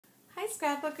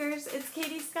Scrapbookers, it's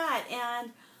Katie Scott,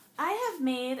 and I have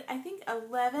made, I think,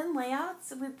 11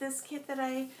 layouts with this kit that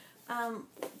I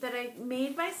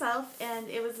made myself, and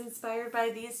it was inspired by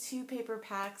these two paper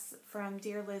packs from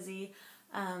Dear Lizzy.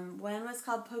 One was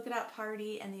called Polka Dot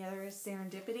Party, and the other is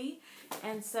Serendipity.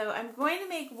 And so I'm going to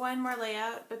make one more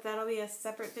layout, but that'll be a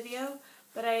separate video.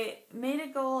 But I made a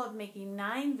goal of making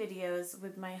 9 videos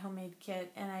with my homemade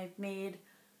kit, and I've made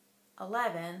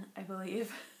 11, I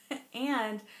believe.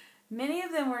 And many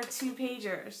of them were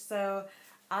 2-pagers, so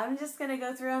I'm just going to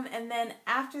go through them, and then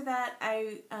after that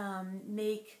I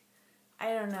make,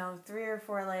 I don't know, 3 or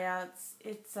 4 layouts.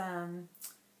 It's,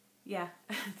 yeah,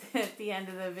 at the end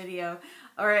of the video,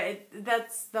 or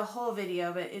that's the whole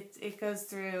video, but it goes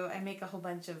through, I make a whole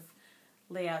bunch of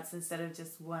layouts instead of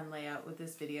just one layout with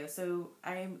this video, so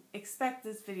I expect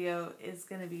this video is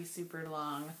going to be super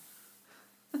long.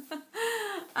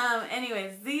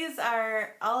 Anyways, these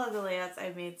are all of the layouts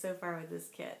I've made so far with this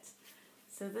kit.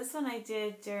 So this one I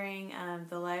did during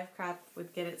the live crop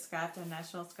with Get It Scrapped on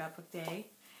National Scrapbook Day.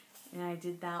 And I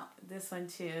did this one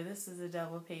too. This is a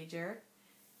double pager.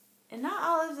 And not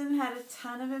all of them had a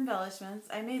ton of embellishments.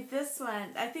 I made this one,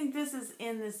 I think this is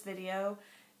in this video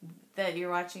that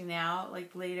you're watching now.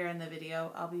 Like later in the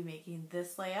video, I'll be making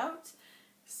this layout.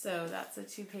 So that's a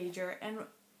 2-pager. And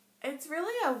it's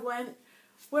really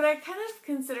what I kind of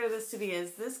consider this to be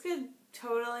is this could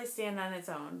totally stand on its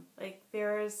own. Like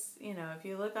there's, you know, if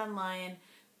you look online,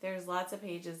 there's lots of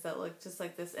pages that look just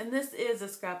like this. And this is a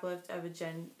scrap lift of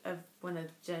one of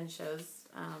Jen Show's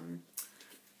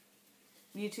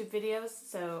YouTube videos,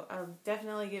 so I'm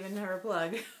definitely giving her a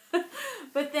plug.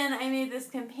 But then I made this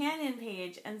companion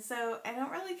page, and so I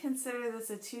don't really consider this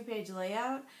a 2-page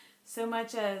layout so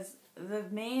much as the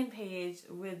main page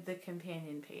with the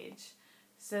companion page.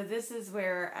 So this is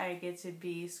where I get to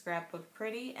be scrapbook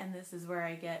pretty, and this is where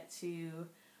I get to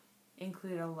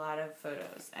include a lot of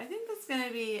photos. I think that's going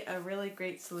to be a really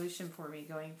great solution for me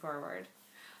going forward.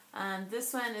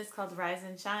 This one is called Rise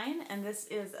and Shine, and this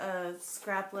is a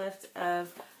scrap lift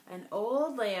of an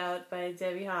old layout by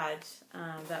Debbie Hodge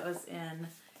that was in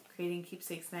Creating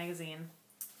Keepsakes magazine.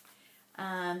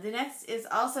 The next is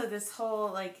also this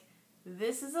whole, like,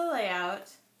 this is a layout,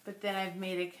 but then I've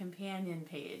made a companion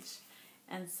page.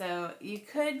 And so you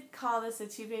could call this a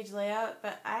 2-page layout,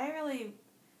 but I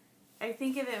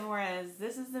think of it more as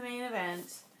this is the main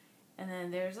event, and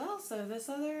then there's also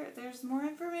there's more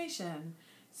information.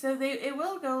 So it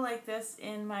will go like this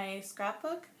in my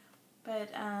scrapbook, but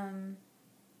I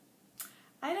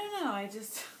don't know, I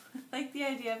just like the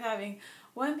idea of having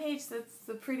one page that's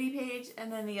the pretty page,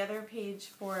 and then the other page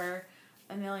for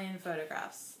a million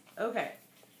photographs. Okay,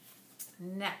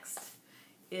 next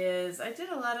is I did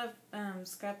a lot of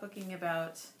scrapbooking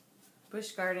about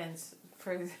bush gardens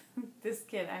for this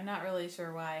kit. I'm not really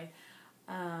sure why,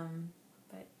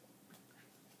 but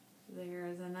there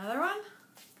is another one,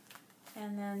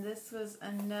 and then this was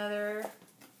another.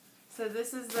 So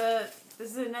this is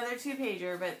another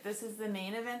 2-pager, but this is the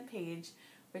main event page,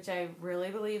 which I really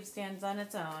believe stands on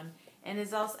its own, and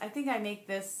is also, I think I make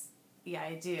this. Yeah,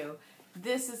 I do.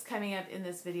 This is coming up in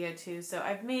this video too. So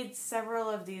I've made several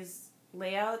of these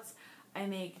layouts I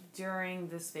make during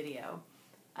this video,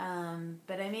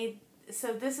 but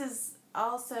so this is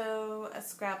also a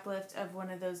scrap lift of one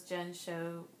of those Jen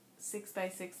Show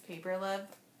 6x6 paper love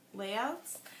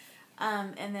layouts,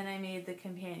 and then I made the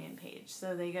companion page,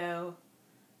 so they go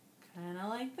kind of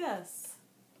like this.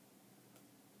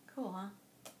 Cool, huh?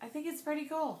 I think it's pretty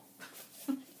cool,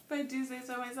 if I do say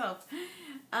so myself.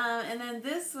 And then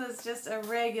this was just a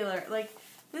regular, like,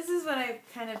 this is what I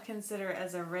kind of consider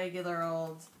as a regular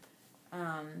old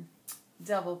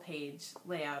double page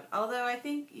layout. Although I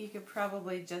think you could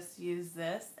probably just use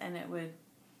this and it would,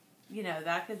 you know,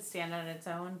 that could stand on its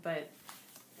own. But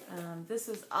this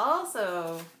was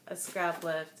also a scrap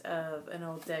lift of an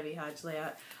old Debbie Hodge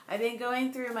layout. I've been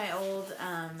going through my old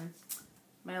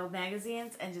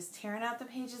magazines and just tearing out the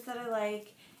pages that I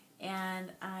like,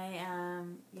 and I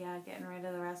am getting rid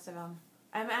of the rest of them.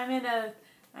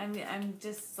 I'm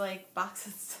just like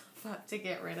boxing stuff up to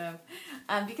get rid of,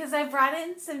 because I brought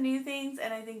in some new things,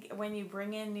 and I think when you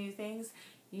bring in new things,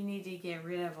 you need to get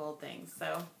rid of old things.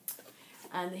 So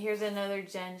here's another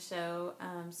Jen Show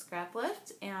scrap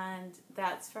lift, and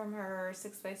that's from her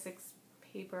 6x6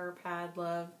 paper pad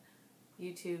love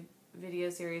YouTube video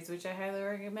series, which I highly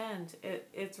recommend.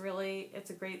 It's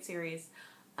a great series.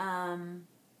 So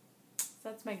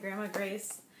that's my Grandma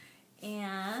Grace,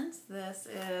 and this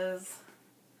is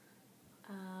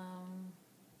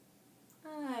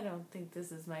I don't think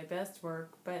this is my best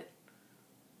work, but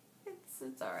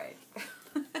it's alright.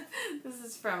 This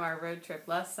is from our road trip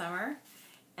last summer,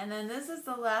 And then this is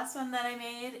the last one that I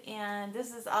made, and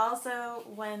this is also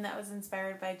one that was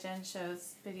inspired by Jen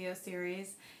Show's video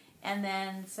series. And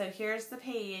then, so here's the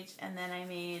page, and then I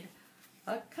made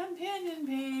a companion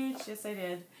page. Yes, I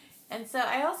did. And so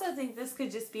I also think this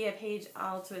could just be a page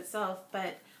all to itself,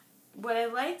 but what I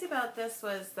liked about this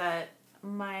was that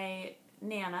my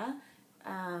Nana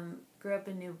grew up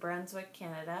in New Brunswick,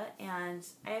 Canada, and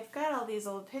I've got all these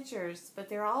old pictures, but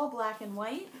they're all black and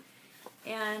white,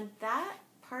 and that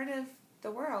part of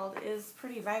the world is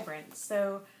pretty vibrant.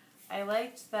 So I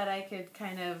liked that I could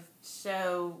kind of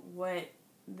show what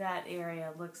that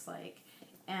area looks like,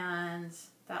 and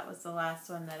that was the last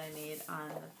one that I made on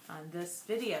this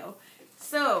video.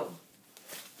 So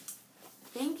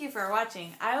thank you for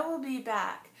watching. I will be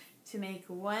back to make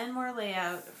one more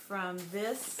layout from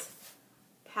this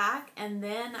pack, and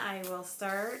then I will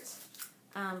start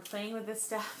playing with the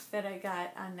stuff that I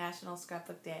got on National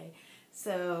Scrapbook Day.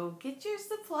 So get your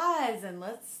supplies and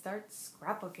let's start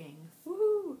scrapbooking.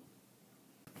 Woohoo!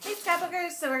 Hey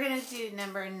scrapbookers, so we're going to do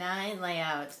number 9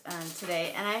 layout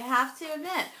today, and I have to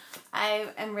admit, I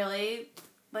am really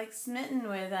smitten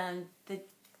with the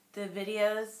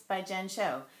videos by Jen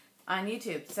Show on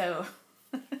YouTube. So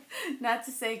not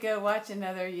to say go watch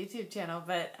another YouTube channel,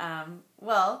 but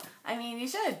well, I mean you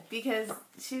should, because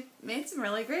she made some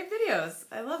really great videos.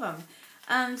 I love them.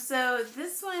 So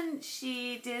this one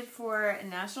she did for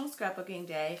National Scrapbooking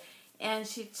Day, and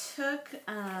she took,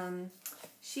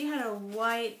 she had a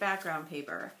white background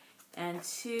paper and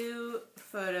 2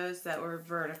 photos that were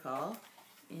vertical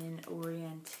in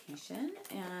orientation,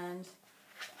 and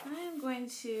I'm going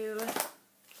to,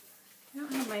 I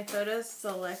don't have my photos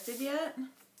selected yet,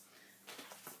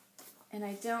 and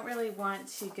I don't really want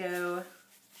to go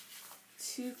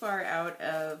too far out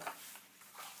of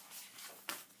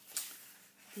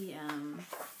the,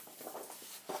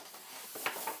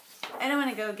 I don't want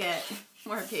to go get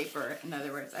more paper, in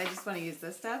other words. I just want to use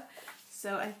this stuff.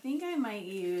 So I think I might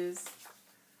use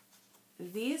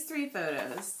these 3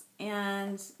 photos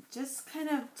and just kind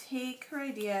of take her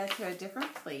idea to a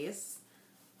different place,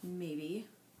 maybe.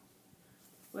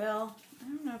 Well, I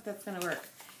don't know if that's going to work.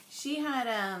 She had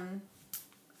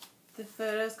the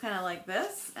photos kind of like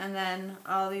this, and then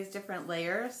all these different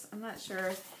layers. I'm not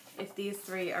sure if these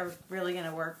 3 are really going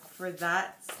to work for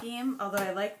that scheme, although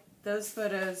I like those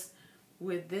photos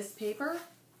with this paper.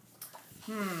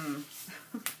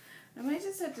 I might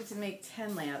just have to make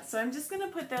 10 layouts. So I'm just going to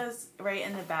put those right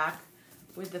in the back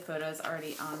with the photos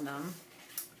already on them.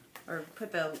 Or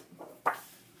put the,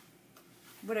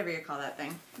 whatever you call that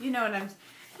thing. You know what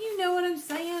I'm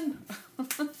saying.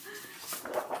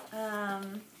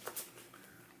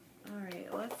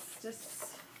 Alright, let's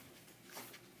just,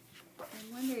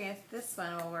 I'm wondering if this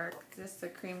one will work, just the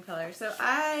cream color. So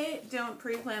I don't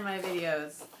pre-plan my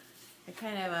videos. I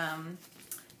kind of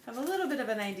have a little bit of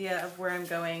an idea of where I'm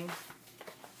going,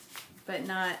 but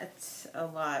not a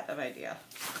lot of idea,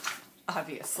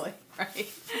 obviously,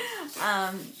 right?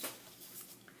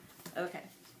 Okay.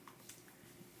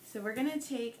 So we're going to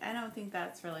take, I don't think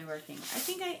that's really working. I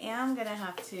think I am going to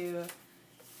have to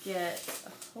get a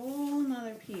whole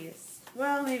nother piece.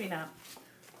 Well, maybe not.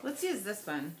 Let's use this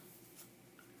one.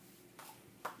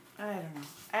 I don't know.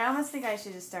 I almost think I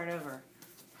should just start over.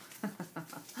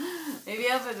 Maybe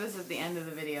I'll put this at the end of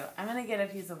the video. I'm going to get a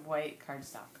piece of white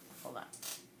cardstock. Hold on.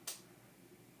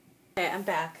 Okay, I'm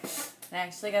back. I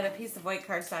actually got a piece of white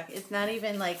cardstock. It's not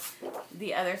even like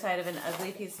the other side of an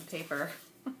ugly piece of paper.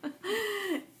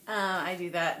 I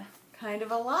do that kind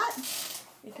of a lot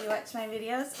if you watch my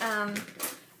videos.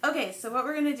 Okay, so what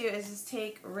we're going to do is just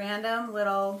take random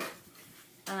little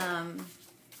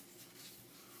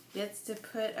bits to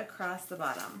put across the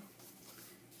bottom.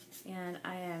 And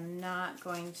I am not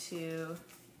going to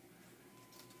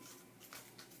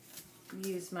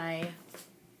use my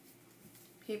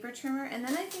paper trimmer. And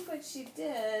then I think what she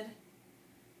did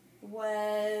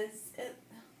was,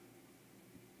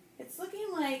 it's looking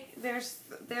like there's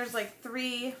like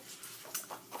 3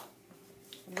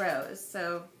 rows.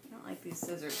 So I don't like these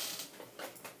scissors.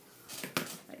 I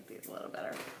like these a little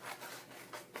better.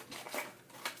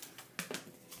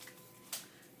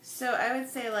 So I would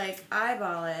say like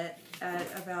eyeball it at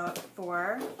about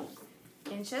 4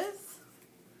 inches.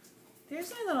 There's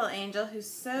my little angel who's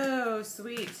so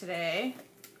sweet today.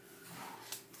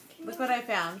 Look what I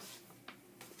found.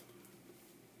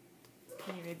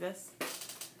 Can you read this?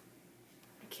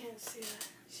 I can't see that.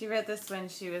 She read this when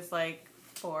she was like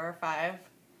 4 or 5.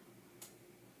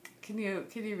 Can you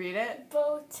read it?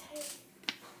 Boat.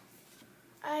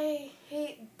 I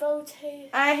hate boat.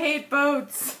 I hate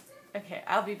boats. Okay,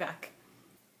 I'll be back.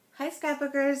 Hi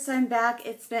scrapbookers, I'm back.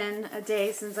 It's been a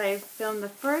day since I filmed the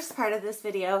first part of this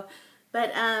video,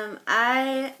 but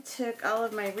I took all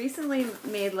of my recently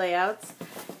made layouts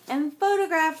and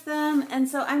photographed them, and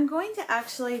so I'm going to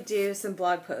actually do some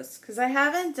blog posts because I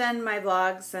haven't done my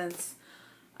blog since,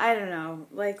 I don't know,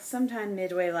 like sometime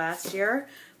midway last year,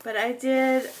 but I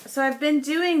did, so I've been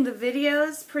doing the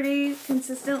videos pretty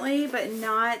consistently, but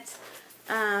not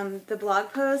the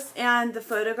blog posts and the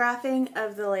photographing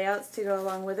of the layouts to go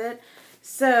along with it.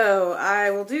 So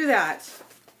I will do that.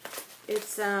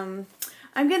 It's I'm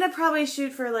gonna probably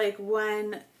shoot for like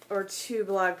 1 or 2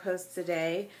 blog posts a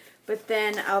day, but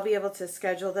then I'll be able to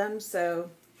schedule them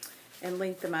and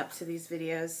link them up to these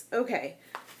videos. Okay,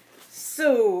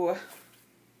 so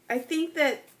I think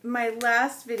that my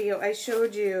last video I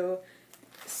showed you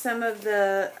some of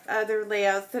the other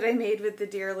layouts that I made with the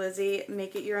Dear Lizzy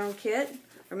Make It Your Own Kit,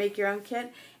 or Make Your Own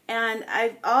Kit. And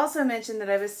I also mentioned that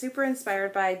I was super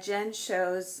inspired by Jen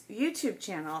Show's YouTube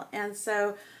channel. And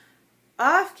so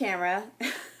off camera,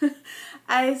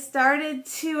 I started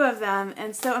 2 of them.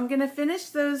 And so I'm going to finish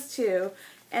those 2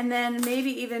 and then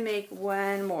maybe even make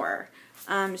 1 more.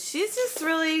 She's just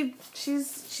really,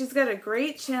 she's got a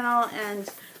great channel, and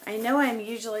I know I'm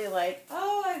usually like,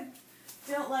 oh, I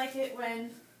don't like it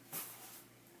when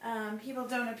people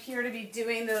don't appear to be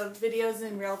doing the videos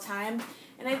in real time.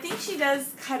 And I think she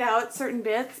does cut out certain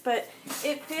bits, but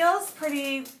it feels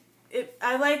pretty,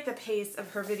 I like the pace of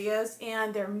her videos,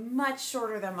 and they're much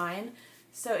shorter than mine.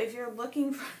 So if you're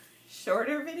looking for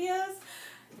shorter videos,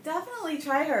 definitely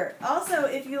try her. Also,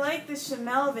 if you like the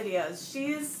Shamel videos,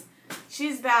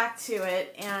 she's back to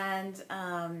it, and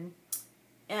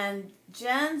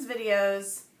Jen's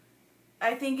videos,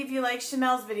 I think if you like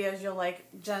Shamel's videos, you'll like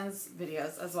Jen's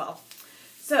videos as well.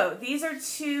 So these are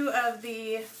 2 of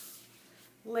the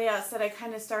layouts that I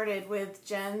kind of started with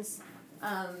Jen's,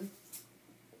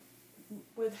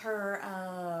 with her,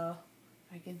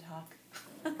 I can talk,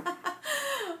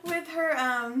 with her,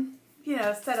 you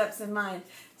know, setups in mind.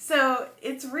 So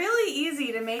it's really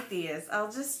easy to make these.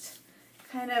 I'll just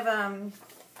kind of,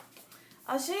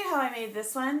 I'll show you how I made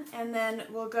this one, and then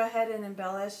we'll go ahead and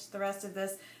embellish the rest of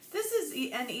this. This is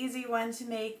an easy one to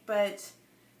make, but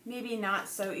maybe not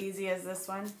so easy as this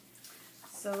one.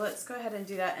 So let's go ahead and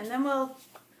do that. And then I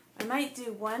might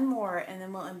do 1 more, and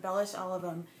then we'll embellish all of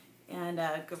them and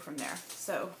go from there.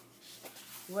 So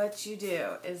what you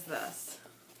do is this,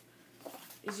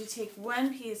 is you take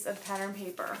 1 piece of pattern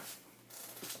paper.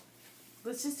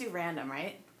 Let's just do random,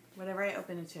 right? Whatever I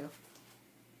open it to.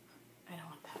 I don't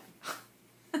want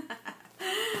that.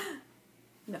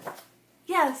 No.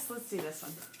 Yes, let's do this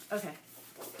one. Okay.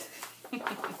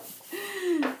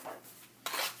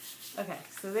 Okay,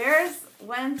 so there's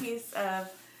 1 piece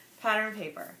of pattern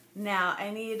paper. Now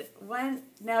I need 1,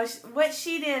 now what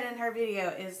she did in her video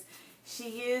is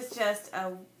she used just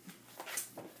a,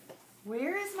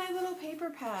 where is my little paper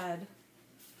pad?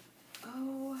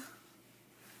 Oh,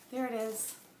 there it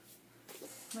is.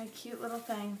 My cute little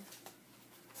thing.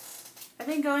 I've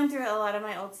been going through a lot of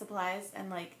my old supplies and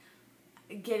like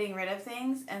getting rid of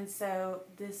things, and so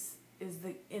this is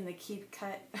in the keep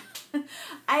cut.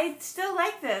 I still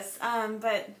like this,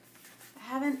 but I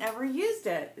haven't ever used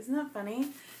it. Isn't that funny?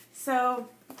 So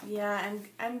yeah,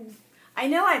 I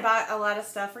know I bought a lot of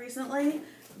stuff recently,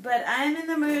 but I'm in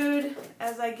the mood,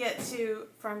 as I get to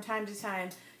from time to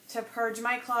time, to purge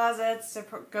my closets, to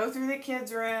go through the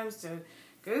kids' rooms, to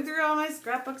go through all my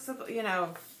scrapbooks, you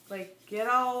know, like get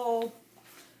all,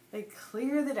 like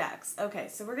clear the decks. Okay,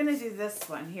 so we're gonna do this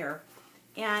one here.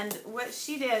 And what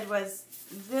she did was,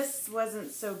 this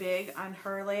wasn't so big on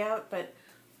her layout, but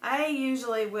I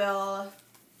usually will,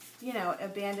 you know,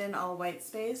 abandon all white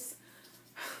space.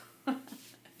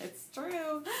 It's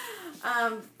true.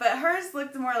 But hers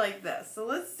looked more like this. So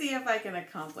let's see if I can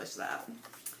accomplish that.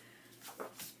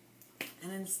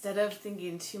 And instead of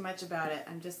thinking too much about it,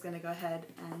 I'm just going to go ahead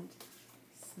and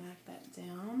smack that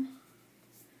down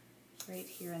right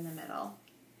here in the middle.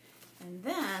 And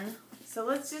then, so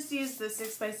let's just use the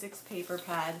 6x6 paper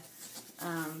pad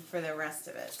for the rest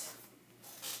of it.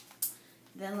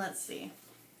 Then let's see.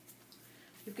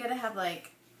 We've got to have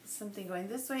like something going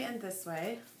this way and this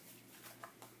way.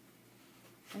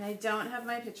 And I don't have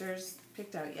my pictures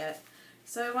picked out yet.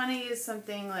 So I want to use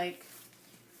something like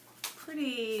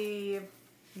pretty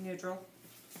neutral.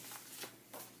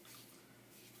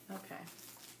 Okay.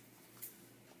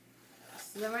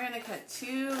 So then we're going to cut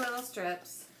 2 little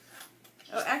strips.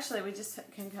 Oh, actually, we just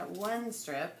can cut 1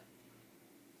 strip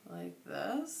like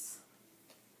this.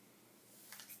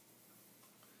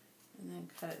 And then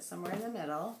cut it somewhere in the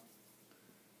middle.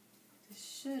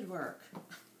 This should work.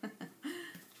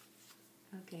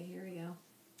 Okay, here we go.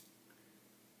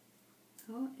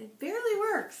 Oh, it barely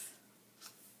works.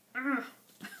 Ugh.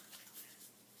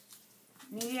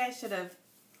 Maybe I should have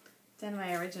done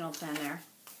my original plan there.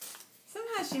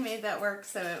 Somehow she made that work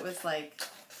so it was like,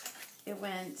 it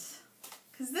went,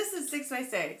 because this is 6 by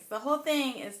 6. The whole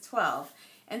thing is 12.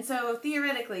 And so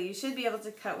theoretically you should be able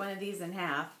to cut one of these in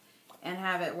half and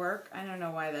have it work. I don't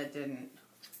know why that didn't.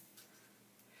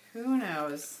 Who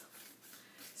knows?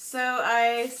 So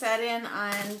I sat in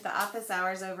on the office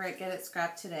hours over at Get It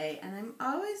Scrapped today, and I'm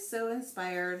always so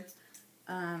inspired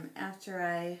after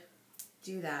I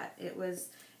do that. It was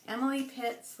Emily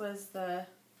Pitts was the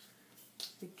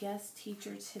guest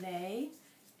teacher today,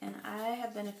 and I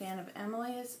have been a fan of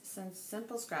Emily's since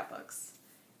Simple Scrapbooks.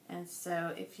 And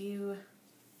so if you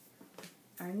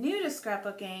are new to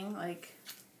scrapbooking, like,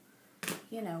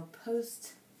 you know,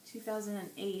 post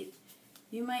 2008,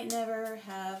 you might never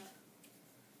have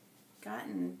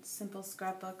gotten Simple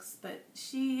Scrapbooks, but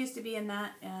she used to be in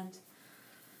that, and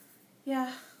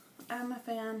yeah, I'm a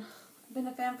fan. I've been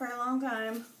a fan for a long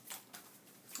time.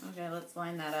 Okay, let's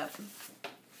line that up.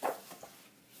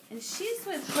 And she's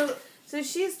with, so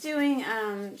she's doing,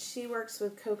 she works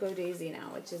with Cocoa Daisy now,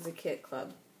 which is a kit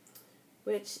club.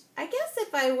 Which, I guess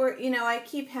if I were, you know, I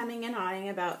keep hemming and hawing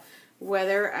about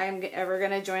whether I'm ever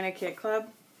going to join a kit club.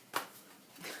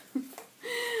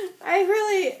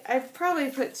 I've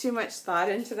probably put too much thought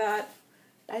into that.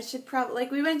 I should probably,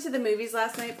 like, we went to the movies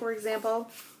last night, for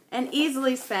example, and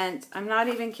easily spent, I'm not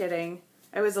even kidding,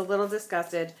 I was a little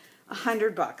disgusted,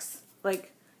 $100.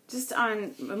 Like, just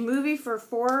on a movie for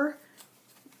 4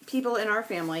 people in our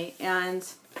family, and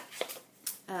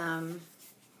the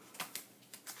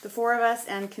 4 of us,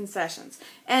 and concessions.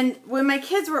 And when my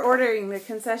kids were ordering the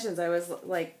concessions, I was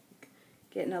like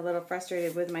getting a little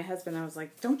frustrated with my husband. I was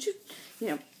like, don't you,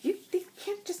 they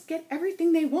can't just get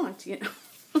everything they want,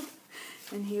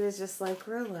 And he was just like,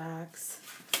 relax.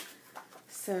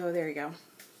 So there you go.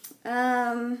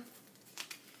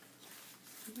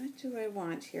 What do I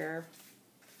want here?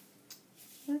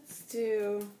 Let's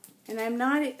do, and I'm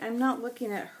not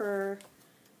looking at her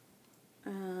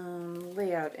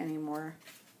layout anymore.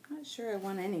 Not sure I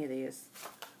want any of these.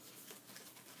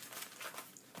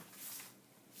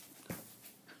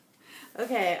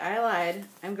 Okay, I lied.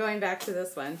 I'm going back to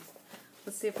this one.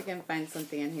 Let's see if we can find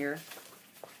something in here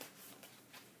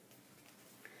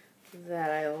that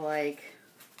I like.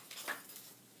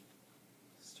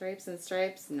 Stripes and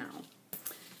stripes? No.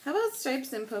 How about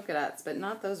stripes and polka dots, but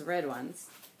not those red ones?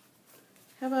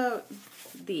 How about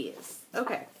these?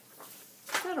 Okay,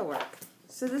 that'll work.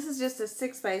 So this is just a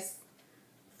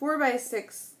 4 by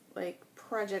 6 like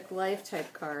Project Life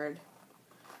type card,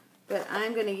 but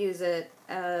I'm going to use it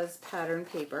as pattern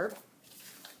paper.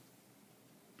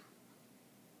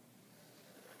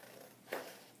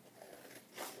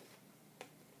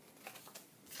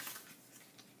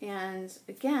 And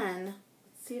again,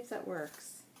 let's see if that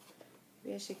works.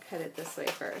 Maybe I should cut it this way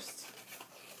first.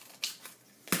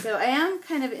 So I am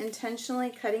kind of intentionally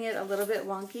cutting it a little bit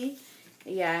wonky.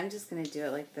 Yeah, I'm just going to do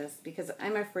it like this because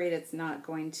I'm afraid it's not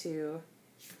going to,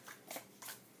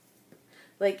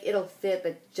 like, it'll fit,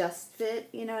 but just fit,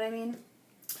 you know what I mean?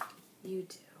 You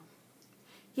do.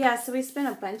 Yeah, so we spent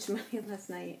a bunch of money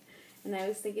last night, and I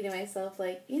was thinking to myself,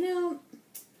 like,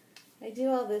 I do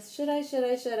all this, should I,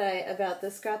 about the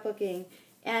scrapbooking,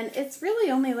 and it's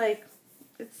really only like,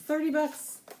 it's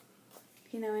 $30,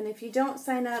 and if you don't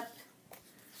sign up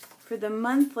for the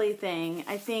monthly thing,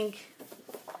 I think,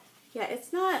 yeah,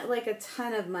 it's not like a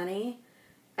ton of money.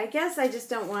 I guess I just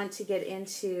don't want to get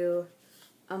into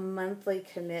a monthly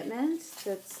commitment.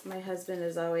 My husband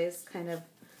is always kind of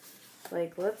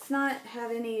like, let's not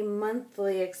have any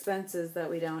monthly expenses that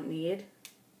we don't need.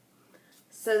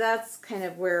 So that's kind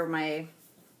of where my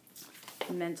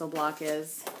mental block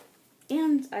is.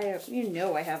 And I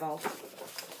have all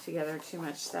together too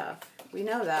much stuff. We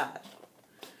know that.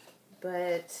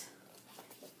 But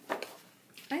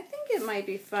I think it might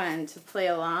be fun to play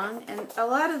along. And a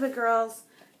lot of the girls,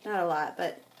 not a lot,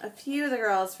 but a few of the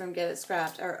girls from Get It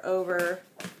Scrapped are over.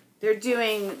 They're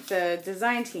doing the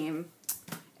design team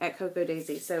at Cocoa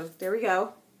Daisy. So there we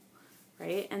go.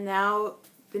 Right? And now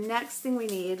the next thing we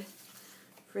need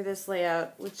for this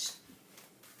layout, which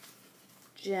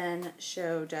Jen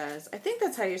Show does. I think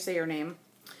that's how you say your name.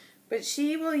 But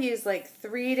she will use like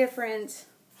 3 different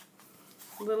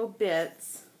little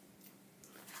bits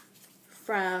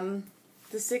from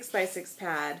the 6 by 6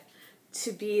 pad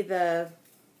to be the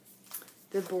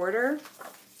border.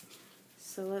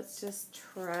 So let's just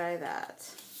try that.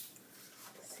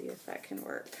 See if that can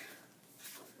work.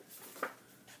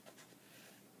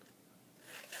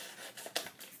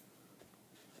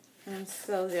 I'm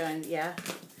still doing, yeah.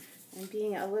 I'm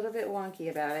being a little bit wonky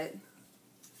about it,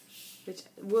 which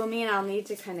will mean I'll need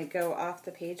to kind of go off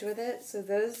the page with it. So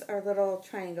those are little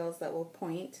triangles that will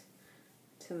point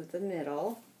to the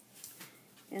middle.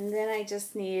 And then I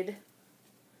just need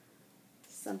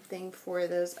something for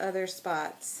those other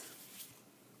spots.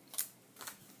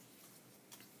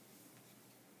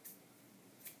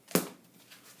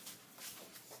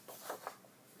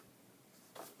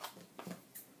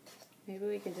 Maybe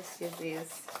we can just use these.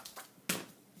 Let's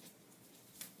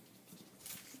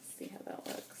see how that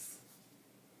looks.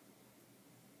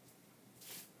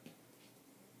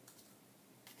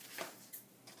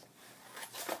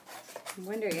 I'm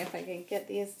wondering if I can get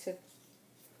these to, do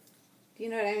you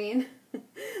know what I mean?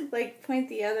 Like point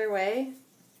the other way.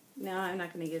 No, I'm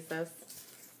not going to use those.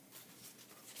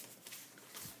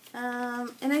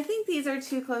 And I think these are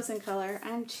too close in color.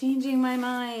 I'm changing my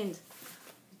mind,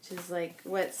 which is like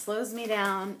what slows me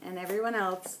down and everyone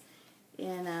else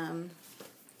in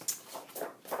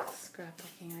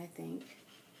scrapbooking, I think.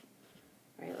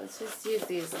 All right, let's just use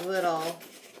these little,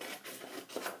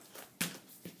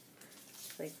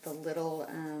 like the little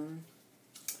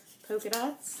polka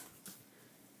dots.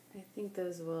 I think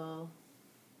those will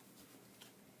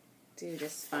do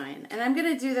just fine. And I'm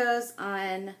going to do those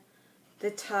on the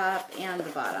top and the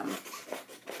bottom.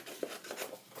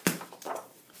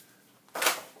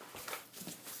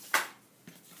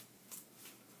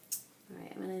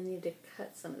 Alright, I'm going to need to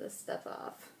cut some of this stuff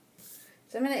off.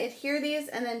 So I'm going to adhere these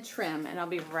and then trim, and I'll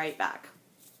be right back.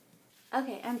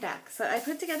 Okay, I'm back. So I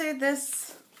put together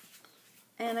this,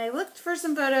 and I looked for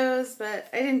some photos, but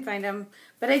I didn't find them.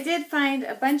 But I did find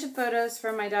a bunch of photos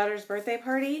from my daughter's birthday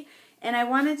party, and I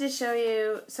wanted to show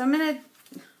you. So I'm going to,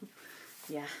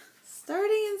 yeah,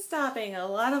 starting and stopping a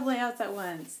lot of layouts at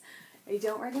once. I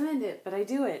don't recommend it, but I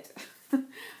do it.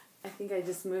 I think I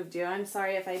just moved you. I'm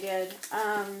sorry if I did.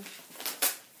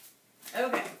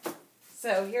 Okay,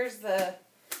 so here's the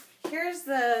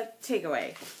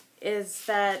takeaway, is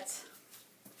that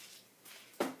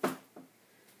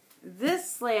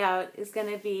this layout is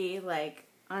going to be like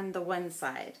on the one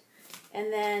side,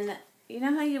 and then you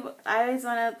know how I always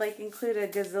want to like include a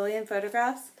gazillion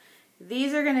photographs.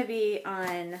 These are going to be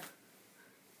on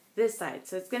this side,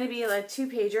 so it's going to be like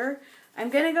 2-pager. I'm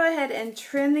going to go ahead and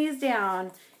trim these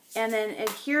down and then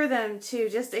adhere them to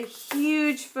just a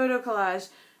huge photo collage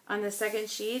on the second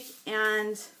sheet,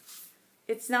 and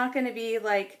it's not going to be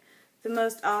like the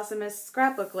most awesomest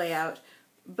scrapbook layout,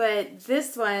 but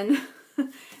this one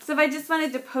so if I just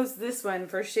wanted to post this one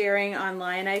for sharing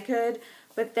online, I could,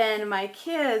 but then my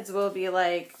kids will be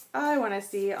like, oh, I want to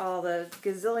see all the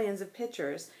gazillions of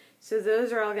pictures, so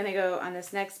those are all going to go on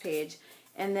this next page.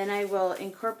 And then I will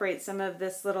incorporate some of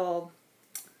this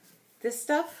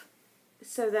stuff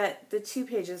so that the 2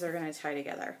 pages are going to tie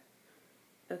together.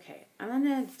 Okay, I'm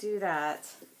going to do that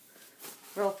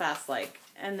real fast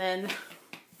and then,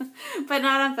 but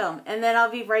not on film, and then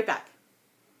I'll be right back.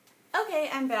 Okay,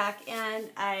 I'm back, and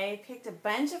I picked a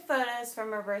bunch of photos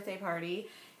from her birthday party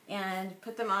and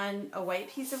put them on a white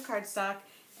piece of cardstock,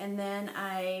 and then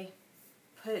I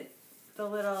put the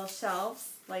little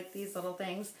shelves, like these little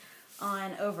things,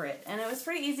 on over it. And it was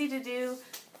pretty easy to do,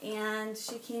 and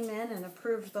she came in and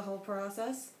approved the whole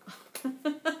process.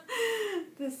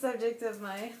 The subject of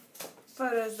my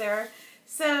photos there.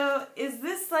 So is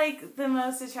this like the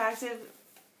most attractive,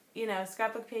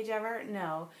 scrapbook page ever?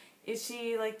 No. Is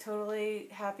she like totally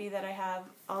happy that I have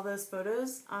all those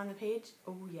photos on the page?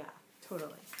 Oh yeah,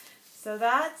 totally. So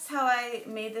that's how I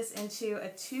made this into a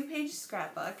 2-page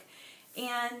scrapbook.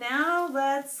 And now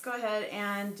let's go ahead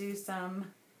and do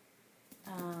some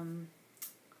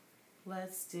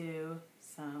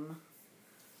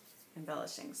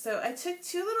embellishing. So I took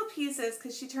 2 little pieces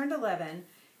because she turned 11,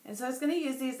 and so I was going to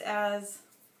use these as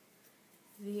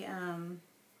the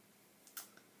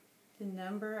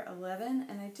number 11,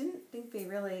 and I didn't think they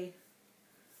really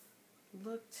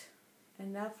looked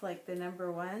enough like the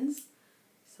number ones.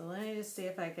 So let me just see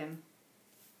if I can,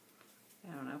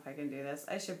 I don't know if I can do this.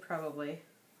 I should probably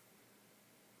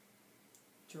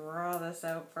draw this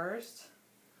out first,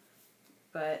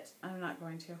 but I'm not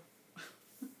going to.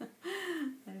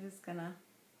 I'm just gonna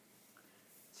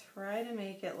try to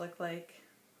make it look like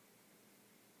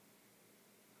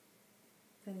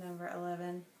the number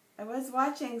 11. I was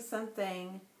watching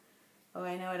something, oh,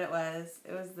 I know what it was.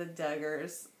 It was the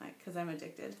Duggars, because I'm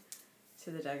addicted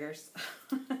to the Duggars.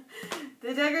 The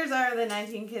Duggars are the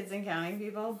 19 Kids and Counting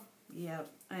people.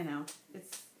 Yep, I know.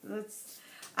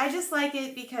 I just like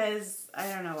it because, I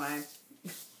don't know why.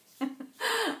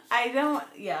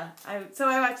 So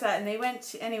I watched that, and they went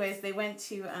to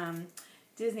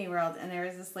Disney World, and there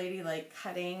was this lady like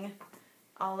cutting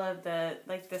all of the,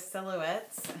 like, the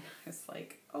silhouettes. And I was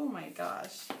like, oh my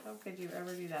gosh, how could you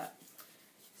ever do that?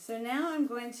 So now I'm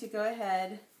going to go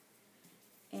ahead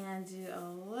and do a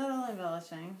little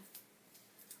embellishing.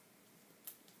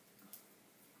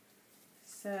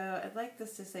 So I'd like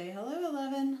this to say, hello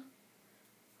 11.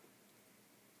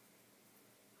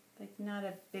 Like, not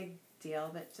a big deal,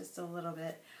 but just a little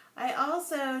bit. I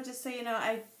also, just so you know,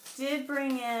 I did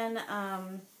bring in,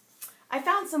 I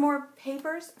found some more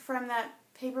papers from that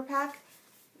paper pack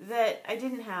that I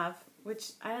didn't have,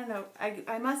 which I don't know,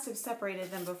 I must have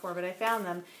separated them before, but I found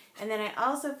them. And then I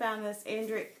also found this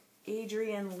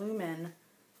Adrian Lumen,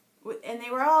 and they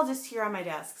were all just here on my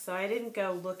desk, so I didn't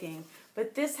go looking.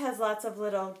 But this has lots of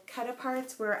little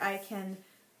cut-aparts where I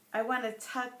want to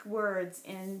tuck words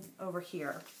in over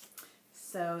here.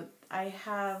 So I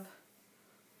have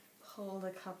pulled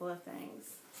a couple of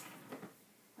things.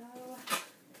 Oh.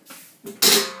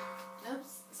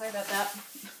 Oops, sorry about that.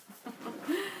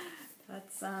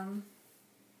 That's my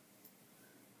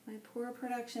poor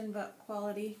production but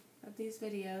quality of these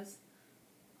videos.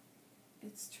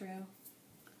 It's true.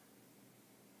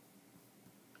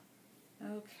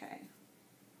 Okay.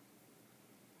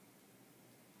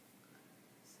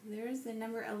 So there's the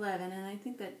number 11, and I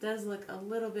think that does look a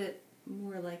little bit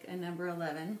more like a number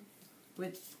 11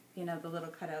 with, you know, the little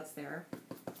cutouts there.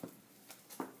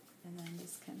 And then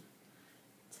just can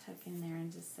tuck in there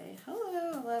and just say,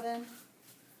 hello, 11,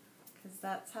 because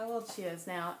that's how old she is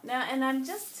now. And I'm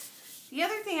just, the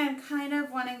other thing I'm kind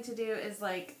of wanting to do is,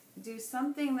 like, do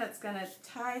something that's going to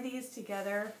tie these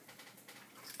together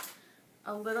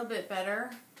a little bit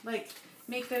better, like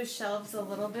make those shelves a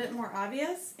little bit more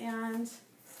obvious. And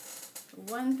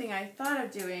one thing I thought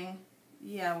of doing,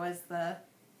 yeah, was the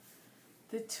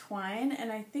twine,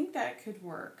 and I think that could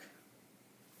work.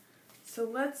 So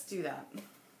let's do that.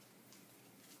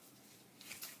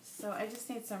 So I just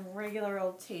need some regular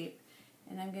old tape,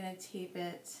 and I'm going to tape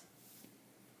it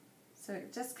so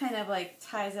it just kind of like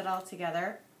ties it all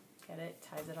together. Get it?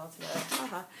 Ties it all together.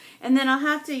 Uh-huh. And then I'll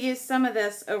have to use some of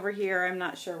this over here. I'm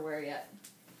not sure where yet.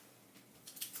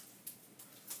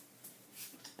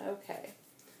 Okay.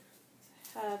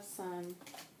 So I have some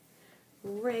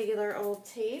regular old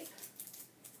tape.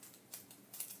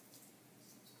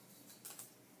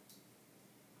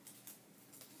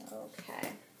 Okay.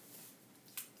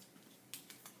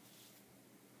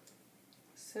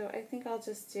 So I think I'll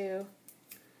just do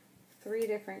 3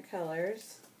 different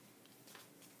colors.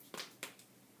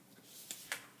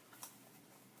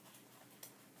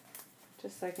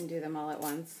 Just so I can do them all at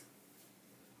once.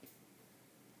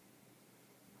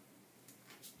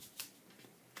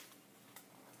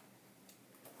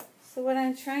 So what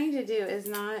I'm trying to do is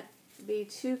not be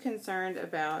too concerned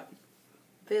about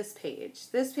this page.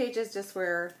 This page is just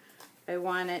where I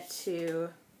want it to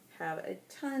have a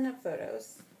ton of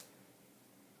photos,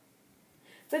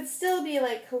 but still be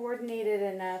like coordinated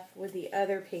enough with the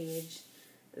other page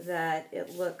that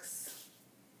it looks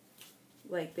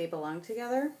like they belong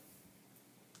together.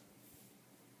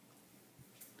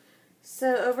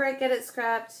 So over at Get It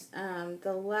Scrapped,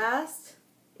 the last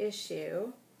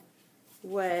issue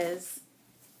was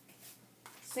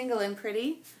single and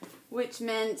pretty, which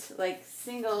meant like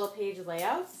single page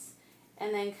layouts.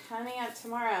 And then coming up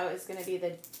tomorrow is going to be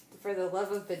the For the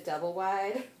Love of the Double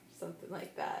Wide, something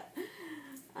like that.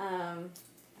 I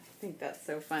think that's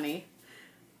so funny.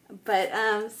 But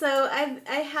so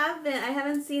I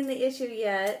haven't seen the issue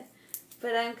yet,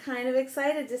 but I'm kind of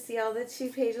excited to see all the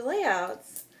 2-page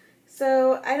layouts.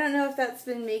 So I don't know if that's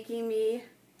been making me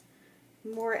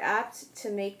more apt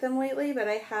to make them lately, but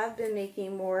I have been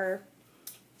making more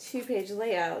 2-page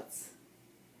layouts.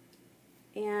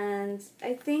 And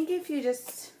I think if you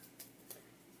just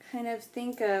kind of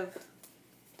think of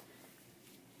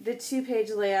the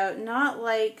 2-page layout, not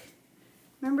like,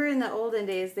 remember in the olden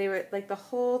days, they were like the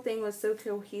whole thing was so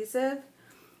cohesive.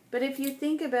 But if you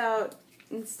think about,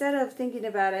 instead of thinking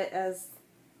about it as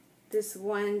this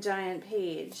one giant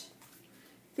page,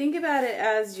 think about it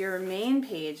as your main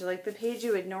page, like the page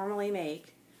you would normally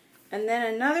make, and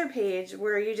then another page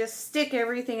where you just stick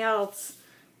everything else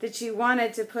that you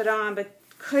wanted to put on but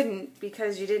couldn't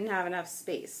because you didn't have enough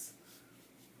space.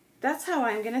 That's how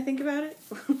I'm going to think about it.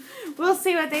 We'll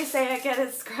see what they say at Get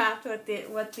It Scrapped,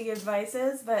 what the advice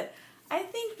is, but I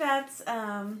think that's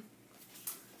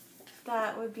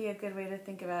that would be a good way to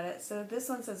think about it. So this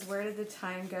one says, where did the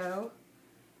time go?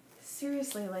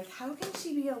 Seriously, like, how can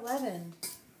she be 11?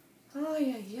 Oh,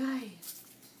 yeah. It's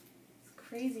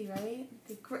crazy, right?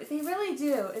 They really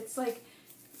do. It's like,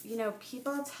 you know,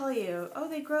 people tell you, oh,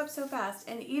 they grow up so fast.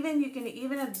 And even you can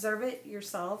even observe it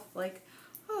yourself, like,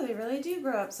 oh, they really do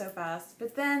grow up so fast.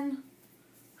 But then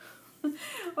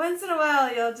once in a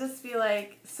while you'll just be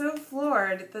like so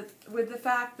floored with the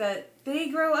fact that they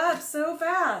grow up so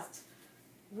fast.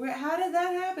 How did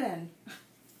that happen?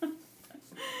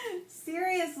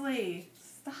 Seriously,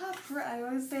 stop. I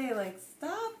always say, like,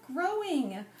 stop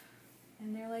growing.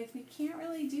 And they're like, we can't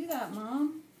really do that,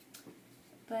 Mom.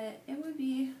 But I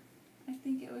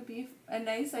think it would be a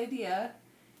nice idea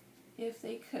if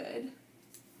they could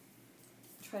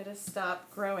try to stop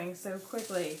growing so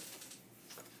quickly.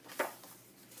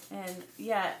 And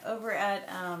yeah, over at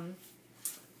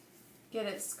Get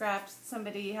It Scrapped,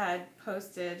 somebody had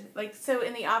posted, like, so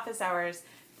in the office hours,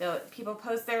 people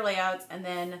post their layouts, and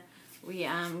then we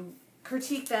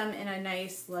critique them in a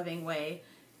nice, loving way,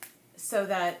 so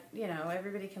that, you know,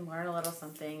 everybody can learn a little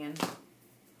something, and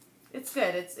it's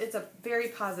good. It's a very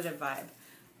positive vibe.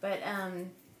 But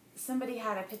somebody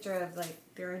had a picture of, like,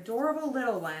 their adorable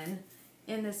little one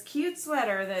in this cute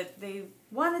sweater that they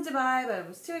wanted to buy, but it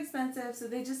was too expensive, so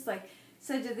they just, like,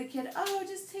 said to the kid, oh,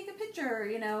 just take a picture,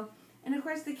 you know. And of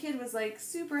course the kid was, like,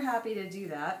 super happy to do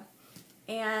that.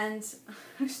 And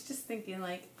I was just thinking,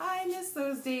 like, I miss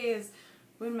those days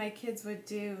when my kids would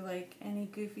do, like, any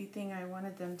goofy thing I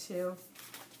wanted them to,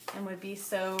 and would be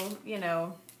so, you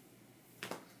know,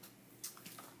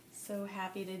 so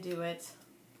happy to do it.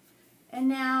 And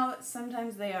now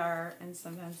sometimes they are, and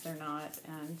sometimes they're not,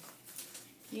 and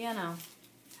you know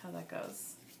how that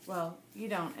goes. Well, you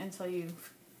don't until you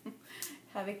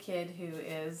have a kid who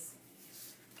is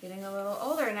getting a little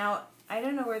older. Now, I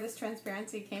don't know where this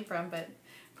transparency came from, but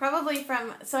probably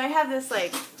from, so I have this,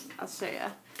 like, I'll show you.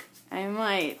 I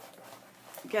might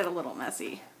get a little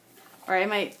messy. Or I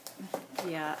might,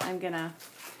 yeah,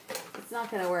 it's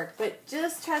not gonna work. But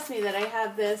just trust me that I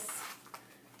have this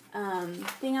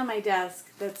thing on my desk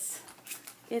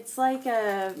it's like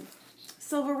a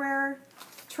silverware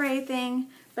tray thing,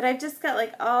 but I've just got,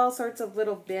 like, all sorts of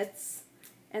little bits,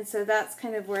 and so that's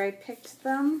kind of where I picked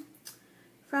them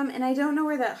from. And I don't know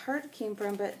where that heart came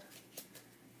from, but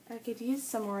I could use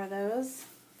some more of those.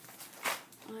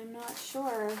 I'm not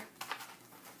sure.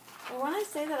 I want to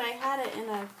say that I had it in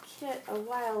a kit a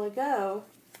while ago,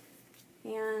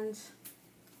 and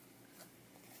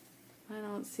I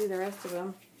don't see the rest of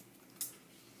them.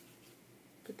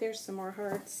 But there's some more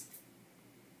hearts.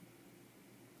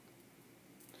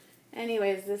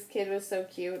 Anyways, this kid was so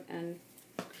cute, and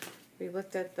we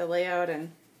looked at the layout,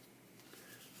 and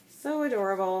so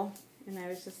adorable. And I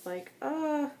was just like,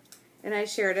 oh. And I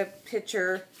shared a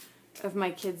picture of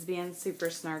my kids being super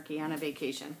snarky on a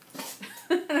vacation.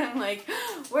 And I'm like,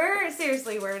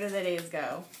 seriously, where do the days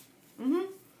go?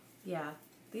 Yeah,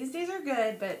 these days are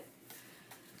good, but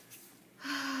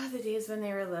the days when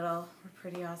they were little were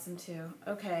pretty awesome too.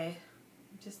 Okay,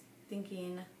 I'm just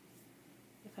thinking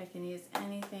if I can use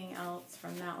anything else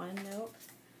from that one. Nope.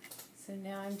 So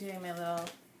now I'm doing my little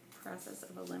process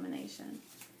of elimination.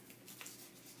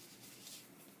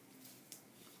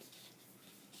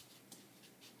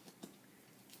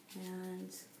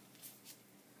 And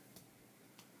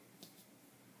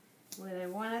what I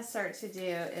want to start to do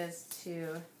is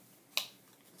to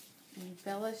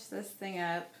embellish this thing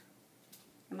up.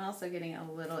 I'm also getting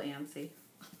a little antsy.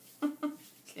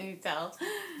 Can you tell?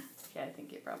 Yeah, I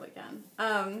think you probably can.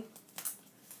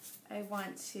 I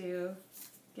want to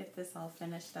get this all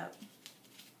finished up.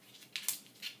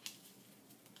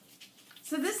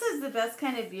 So this is the Best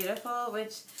Kind of Beautiful,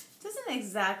 which doesn't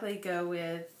exactly go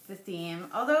with the theme,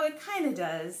 although it kind of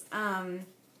does.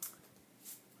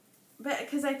 But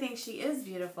because I think she is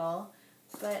beautiful,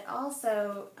 but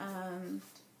also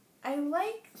I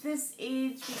like this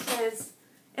age because,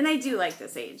 and I do like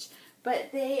this age, but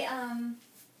they're kind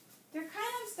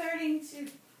of starting to,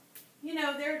 you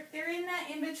know, they're in that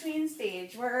in-between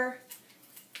stage where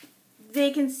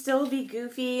they can still be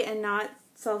goofy and not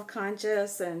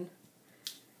self-conscious, and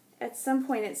at some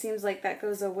point it seems like that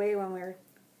goes away when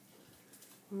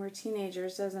we're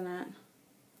teenagers, doesn't it?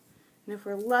 And if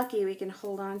we're lucky, we can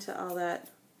hold on to all that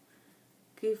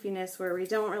goofiness where we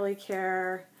don't really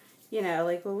care, you know,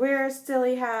 like we'll wear a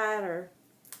silly hat, or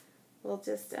we'll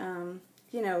just,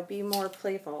 you know, be more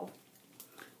playful.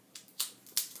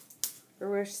 Or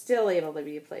we're still able to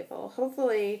be playful.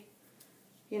 Hopefully,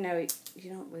 you know, you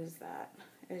don't lose that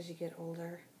as you get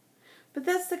older. But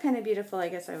that's the kind of beautiful, I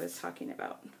guess, I was talking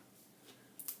about.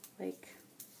 Like,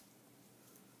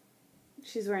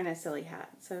 she's wearing a silly hat,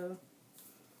 so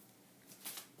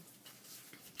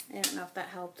I don't know if that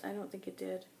helped. I don't think it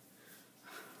did.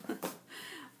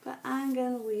 But I'm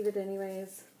going to leave it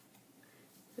anyways.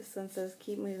 This one says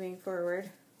keep moving forward.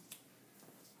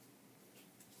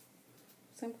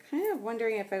 So I'm kind of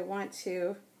wondering if I want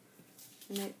to,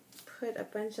 I might put a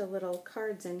bunch of little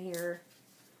cards in here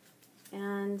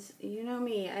And you know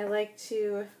me, I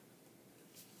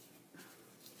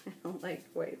don't like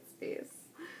white space.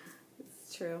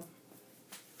 It's true.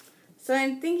 So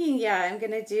I'm thinking, yeah, I'm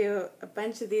going to do a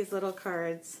bunch of these little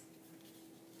cards.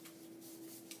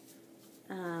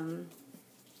 In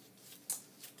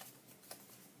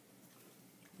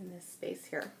this space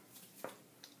here.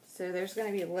 So there's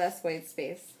going to be less white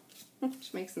space,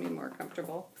 which makes me more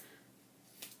comfortable.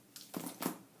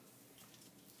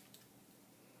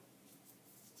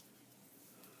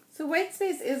 So white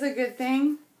space is a good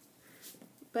thing,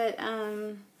 but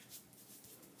I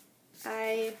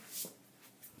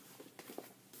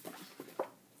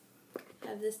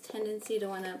have this tendency to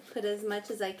want to put as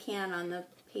much as I can on the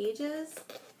pages,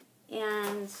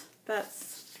 and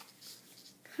that's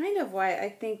kind of why I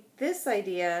think this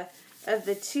idea of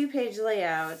the 2-page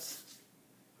layout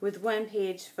with 1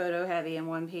 page photo heavy and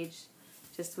 1 page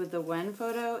just with the 1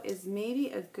 photo is maybe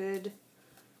a good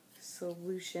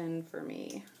solution for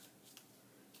me.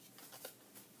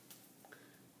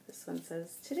 This one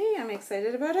says, today I'm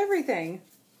excited about everything.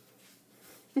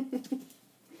 I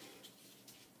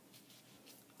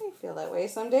feel that way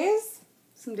some days.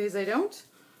 Some days I don't.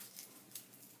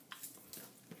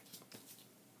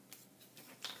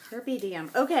 Carpe diem.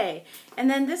 Okay, and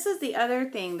then this is the other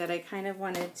thing that I kind of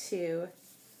wanted to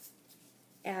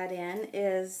add in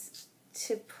is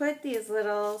to put these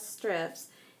little strips.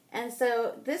 And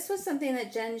so this was something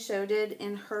that Jen Show did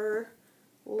in her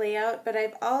layout, but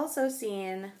I've also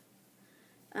seen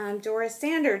Doris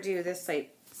Sander do this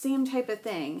same type of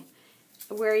thing,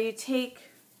 where you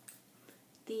take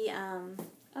the,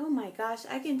 oh my gosh,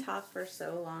 I can talk for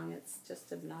so long, it's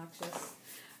just obnoxious.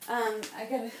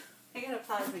 I gotta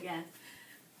pause again.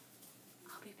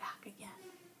 I'll be back again.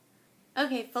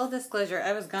 Okay, full disclosure,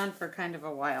 I was gone for kind of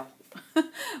a while.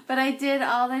 But I did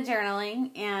all the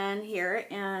journaling and here,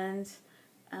 and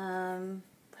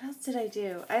what else did I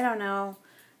do? I don't know.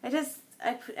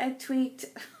 I tweaked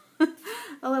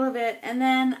a little bit, and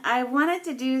then I wanted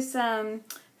to do some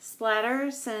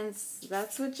splatter since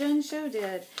that's what Jen Show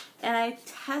did. And I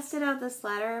tested out the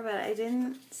splatter, but I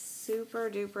didn't super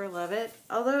duper love it,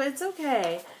 although it's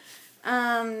okay.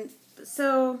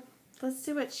 So let's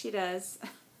see what she does.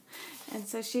 And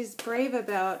so she's brave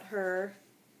about her,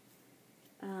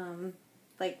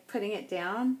 like putting it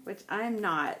down, which I'm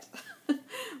not.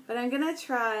 But I'm going to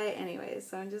try anyway.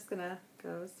 So I'm just going to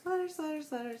go splatter, splatter,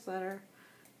 splatter, splatter.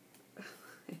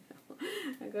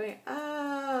 I'm going,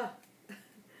 ah.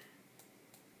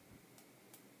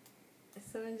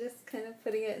 So I'm just kind of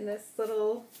putting it in this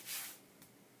little,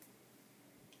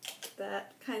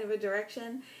 that kind of a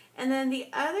direction. And then the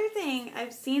other thing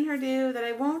I've seen her do that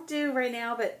I won't do right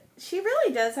now, but she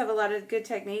really does have a lot of good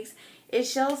techniques, is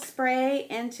she'll spray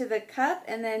into the cup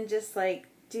and then just like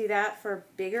do that for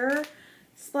bigger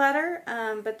splatter.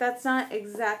 But that's not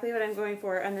exactly what I'm going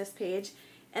for on this page.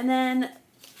 And then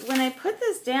when I put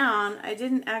this down, I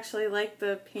didn't actually like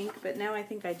the pink, but now I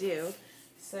think I do.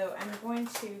 So I'm going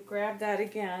to grab that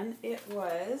again. It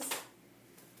was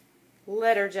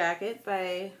Letter Jacket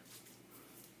by,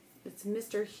 it's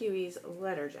Mr. Huey's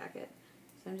Letter Jacket.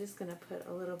 So I'm just going to put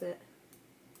a little bit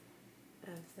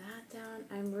of that down.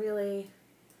 I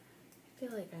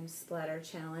feel like I'm splatter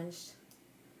challenged.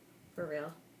 For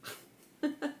real.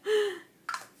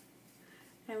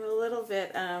 I'm a little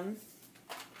bit,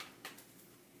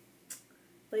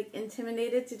 like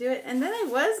intimidated to do it. And then I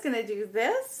was going to do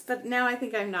this, but now I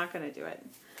think I'm not going to do it.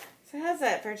 So how's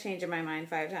that for changing my mind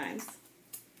 5 times?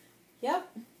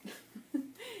 Yep.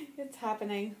 It's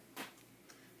happening.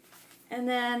 And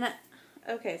then,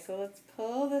 okay, so let's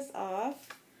pull this off.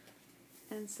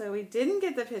 And so we didn't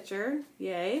get the picture.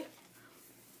 Yay.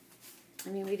 I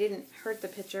mean, we didn't hurt the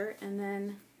picture. And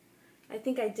then I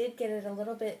think I did get it a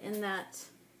little bit in that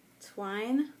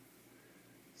twine.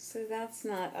 So that's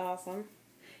not awesome.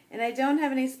 And I don't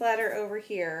have any splatter over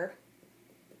here.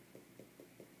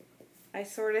 I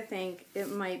sort of think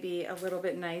it might be a little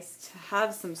bit nice to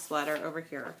have some splatter over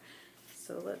here.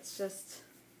 So let's just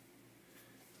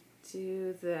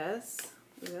do this.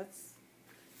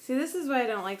 See, this is why I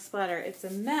don't like splatter. It's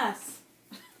a mess.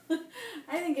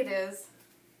 I think it is.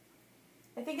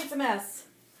 I think it's a mess.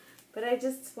 But I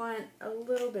just want a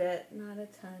little bit, not a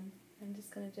ton. I'm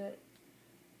just going to do it.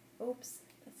 Oops,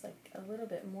 that's like a little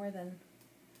bit more than...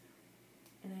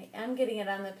 And I am getting it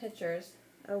on the pictures.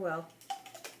 Oh well.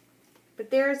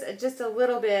 But there's just a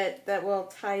little bit that will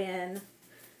tie in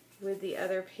with the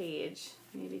other page.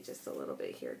 Maybe just a little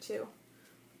bit here too.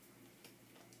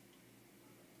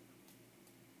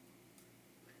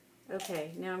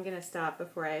 Okay, now I'm going to stop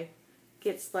before I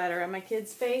get splatter on my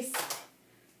kid's face.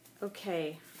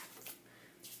 Okay.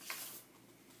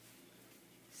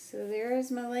 So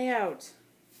there's my layout,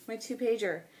 my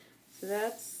 2-pager. So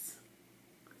that's,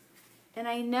 and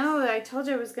I know I told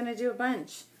you I was going to do a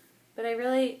bunch, but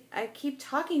I keep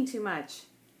talking too much.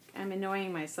 I'm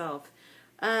annoying myself.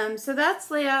 So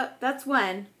that's layout, that's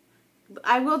one.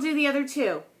 I will do the other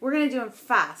 2. We're going to do them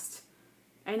fast.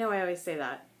 I know I always say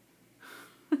that.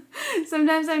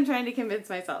 Sometimes I'm trying to convince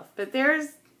myself, but there's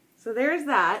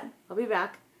that. I'll be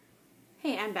back.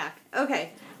 Hey, I'm back.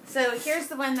 Okay, so here's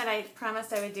the one that I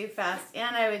promised I would do fast,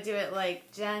 and I would do it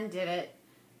like Jen did it.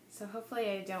 So hopefully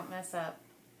I don't mess up.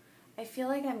 I feel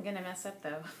like I'm gonna mess up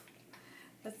though.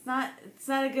 It's not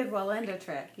a good Walendo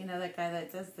trick. You know, that guy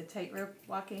that does the tightrope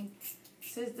walking.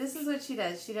 So this is what she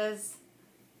does. She does,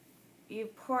 you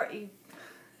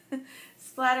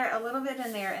splatter a little bit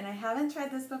in there, and I haven't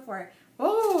tried this before.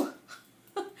 Oh!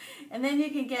 And then you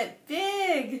can get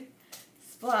big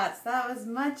splots. That was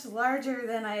much larger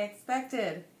than I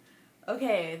expected.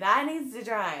 Okay, that needs to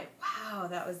dry. Wow,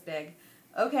 that was big.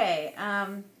 Okay,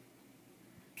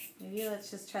 maybe let's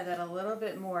just try that a little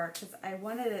bit more because I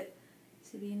wanted it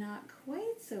to be not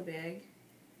quite so big.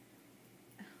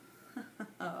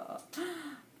 Oh.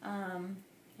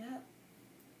 Yep.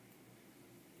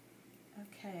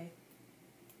 Okay.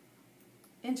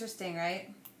 Interesting,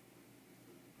 right?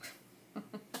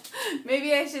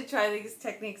 Maybe I should try these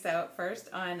techniques out first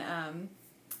on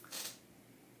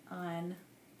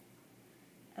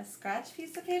a scratch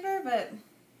piece of paper, but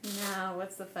no,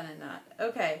 what's the fun in that?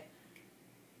 Okay,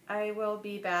 I will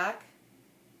be back,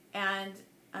 and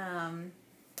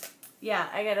yeah,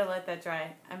 I gotta let that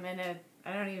dry. I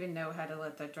don't even know how to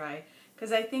let that dry,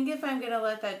 because I think if I'm gonna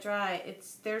let that dry,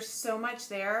 there's so much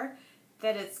there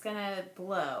that it's gonna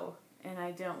blow, and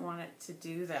I don't want it to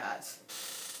do that.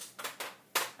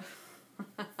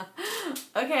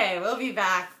 Okay, we'll be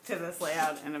back to this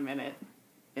layout in a minute,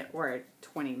 or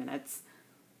 20 minutes.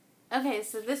 Okay,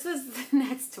 so this was the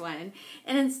next one,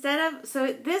 and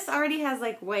so this already has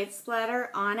like white splatter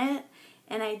on it,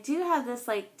 and I do have this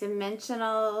like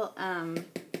dimensional,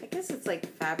 I guess it's like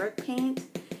fabric paint,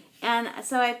 and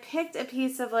so I picked a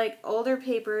piece of like older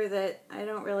paper that I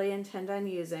don't really intend on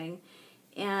using,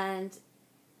 and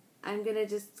I'm gonna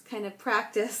just kind of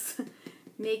practice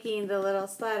making the little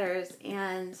splatters,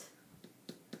 and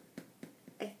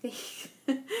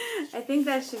I think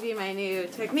that should be my new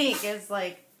technique, is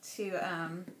like to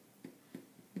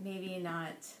maybe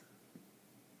not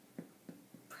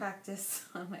practice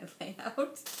on my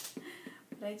layout,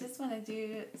 but I just want to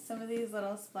do some of these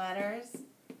little splatters.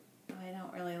 Oh, I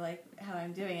don't really like how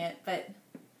I'm doing it, but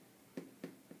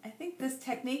I think this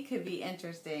technique could be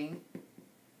interesting.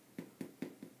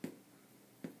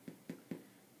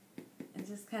 And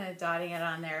just kind of dotting it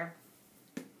on there.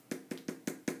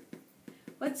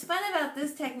 What's fun about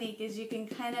this technique is you can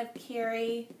kind of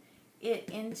carry it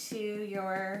into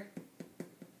your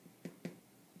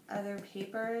other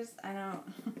papers. I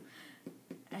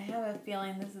have a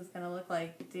feeling this is going to look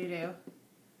like doo-doo,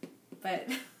 but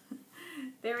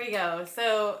there we go.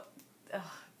 So,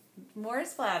 more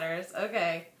splatters.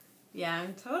 Okay. Yeah,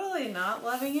 I'm totally not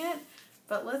loving it,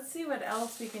 but let's see what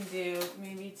else we can do.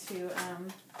 Maybe to,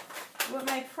 what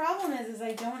my problem is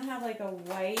I don't have like a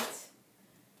white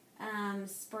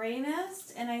spray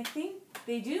mist, and I think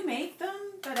they do make them,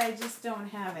 but I just don't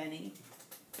have any.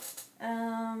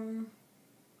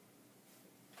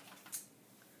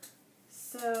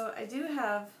 So I do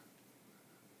have,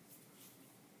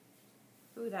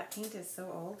 ooh, that paint is so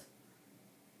old.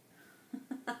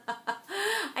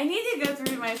 I need to go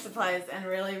through my supplies and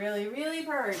really, really, really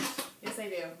purge. Yes, I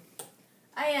do.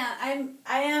 I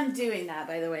am doing that,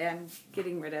 by the way. I'm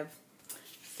getting rid of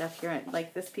stuff here.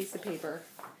 Like this piece of paper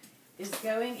is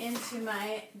going into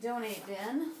my donate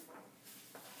bin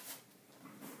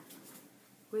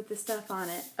with the stuff on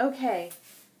it. Okay,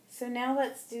 so now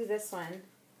let's do this one.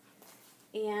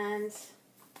 And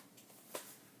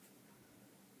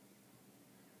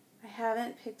I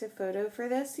haven't picked a photo for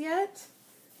this yet.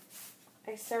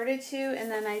 I started to, and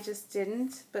then I just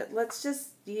didn't. But let's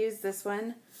just use this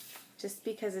one just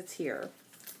because it's here.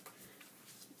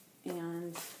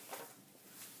 And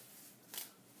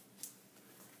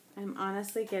I'm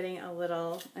honestly getting a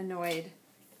little annoyed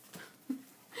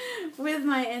with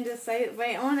my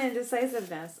own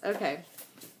indecisiveness. Okay,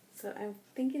 so I'm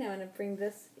thinking I'm going to bring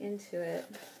this into it,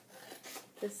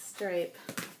 this stripe.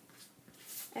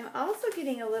 I'm also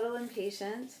getting a little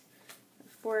impatient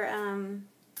for,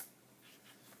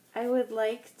 I would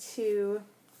like to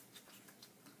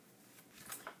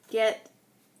get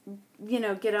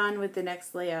on with the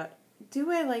next layout. Do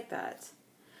I like that?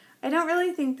 I don't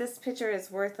really think this picture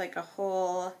is worth like a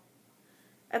whole,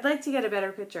 I'd like to get a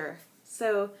better picture.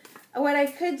 So what I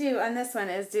could do on this one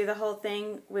is do the whole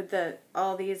thing with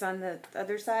all these on the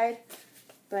other side,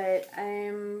 but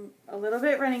I'm a little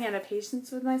bit running out of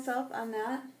patience with myself on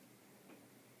that.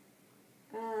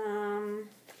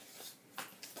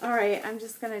 Alright, I'm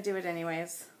just going to do it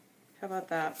anyways. How about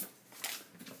that?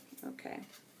 Okay.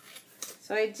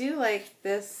 So I do like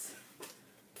this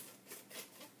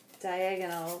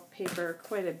diagonal paper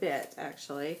quite a bit,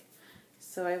 actually.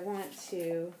 So I want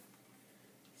to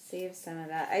save some of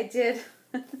that. I did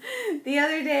the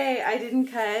other day. I didn't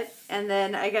cut, and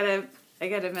then I got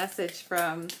a message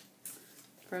from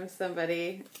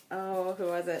somebody. Oh, who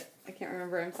was it? I can't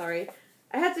remember. I'm sorry.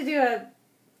 I have to do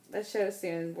a show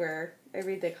soon where I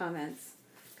read the comments,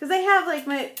 because I have like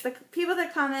the people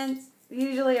that comment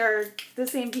usually are the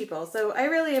same people. So I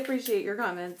really appreciate your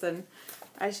comments, and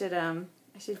I should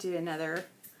do another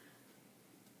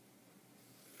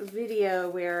video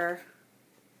where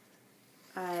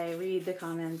I read the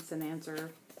comments and answer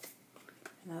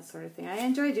and that sort of thing. I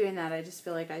enjoy doing that. I just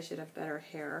feel like I should have better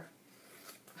hair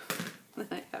than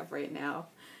I have right now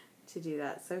to do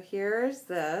that. So here's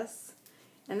this.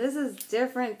 And this is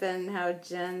different than how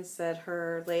Jen set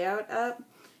her layout up.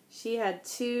 She had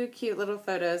two cute little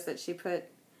photos that she put.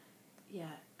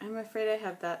 Yeah, I'm afraid I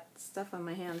have that stuff on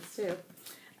my hands too.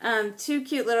 Two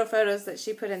cute little photos that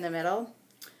she put in the middle.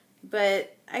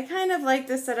 But I kind of like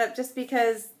this setup just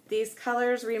because these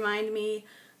colors remind me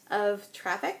of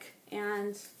traffic.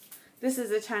 And this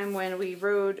is a time when we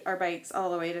rode our bikes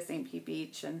all the way to St. Pete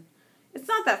Beach. And it's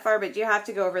not that far, but you have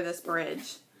to go over this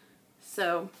bridge.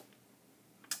 So,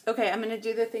 okay, I'm going to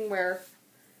do the thing where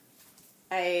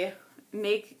I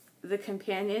make the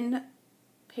companion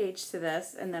page to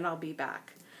this, and then I'll be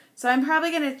back. So I'm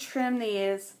probably going to trim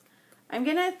these. I'm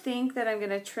going to think that I'm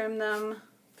going to trim them.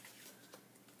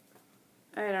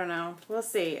 I don't know. We'll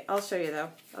see. I'll show you, though.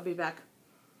 I'll be back.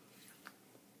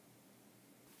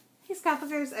 Hey,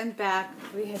 scalpers, I'm back.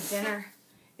 We had dinner.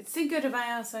 It's Cinco de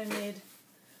Mayo, so I made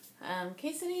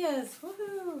quesadillas.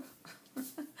 Woohoo!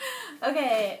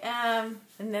 Okay, and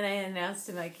then I announced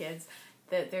to my kids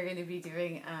that they're going to be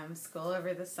doing school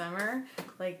over the summer,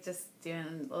 like just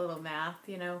doing a little math,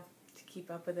 you know, to keep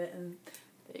up with it, and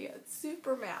they got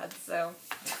super mad, so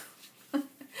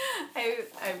I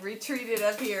retreated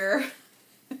up here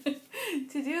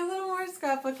to do a little more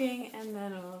scrapbooking, and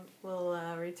then we'll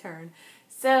return.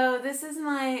 So this is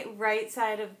my right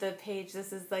side of the page.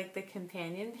 This is like the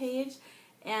companion page.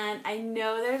 And I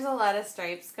know there's a lot of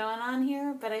stripes going on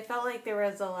here, but I felt like there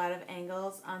was a lot of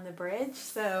angles on the bridge,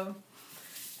 so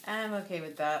I'm okay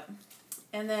with that.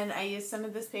 And then I used some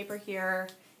of this paper here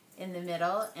in the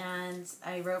middle, and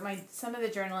I wrote some of the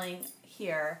journaling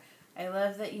here. I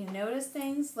love that you notice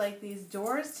things like these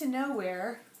doors to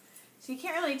nowhere. So you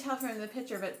can't really tell from the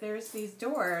picture, but there's these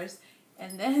doors,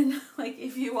 and then like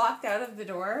if you walked out of the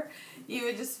door, you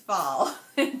would just fall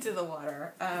into the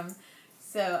water.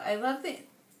 So I love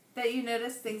that you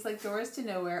notice things like doors to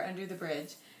nowhere under the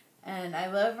bridge. And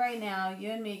I love right now, you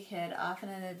and me kid, off on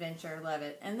an adventure, love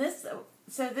it. And this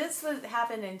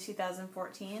happened in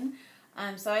 2014.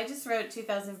 So I just wrote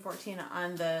 2014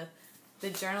 on the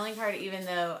journaling card, even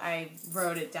though I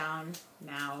wrote it down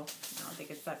now. I don't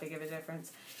think it's that big of a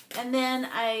difference. And then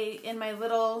in my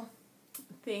little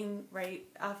thing right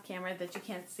off camera that you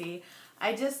can't see,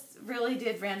 I just really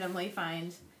did randomly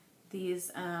find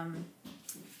these,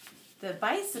 the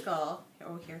bicycle.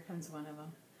 Oh, here comes one of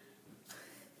them.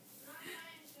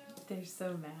 They're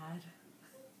so mad.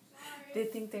 They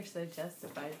think they're so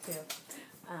justified too.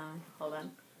 Hold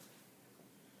on.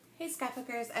 Hey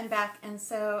scrapbookers, I'm back, and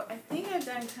so I think I've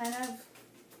done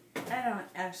I don't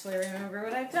actually remember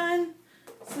what I've done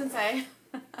since I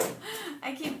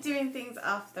keep doing things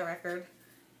off the record.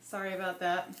 Sorry about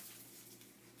that.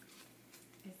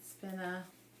 It's been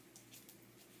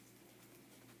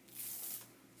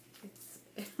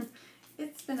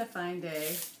it's been a fine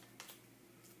day.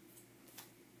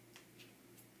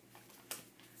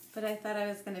 But I thought I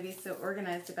was going to be so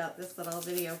organized about this little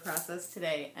video process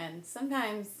today, and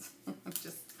sometimes I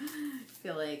just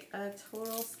feel like a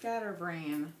total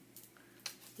scatterbrain.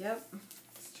 Yep,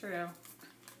 it's true.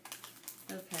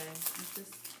 Okay, I'm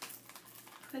just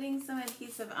putting some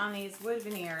adhesive on these wood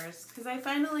veneers, because I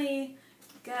finally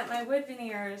got my wood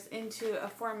veneers into a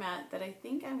format that I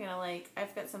think I'm going to like.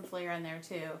 I've got some flair in there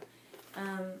too.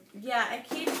 Yeah, I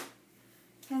keep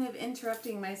kind of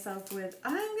interrupting myself with,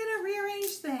 I'm going to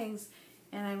rearrange things.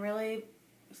 And I'm really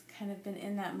kind of been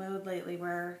in that mode lately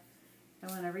where I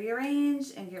want to rearrange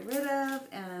and get rid of,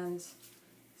 and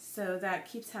so that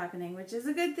keeps happening, which is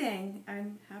a good thing.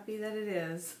 I'm happy that it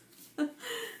is.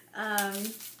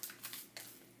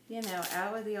 you know,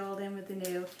 out with the old, in with the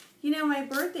new. You know, my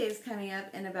birthday is coming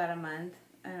up in about a month.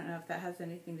 I don't know if that has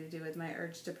anything to do with my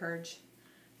urge to purge,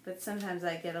 but sometimes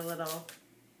I get a little,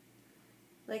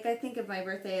 like, I think of my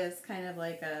birthday as kind of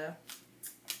like a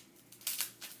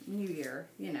new year,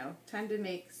 you know, time to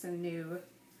make some new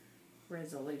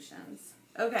resolutions.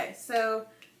 Okay, so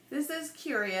this is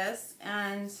Curious,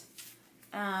 and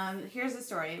here's the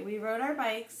story. We rode our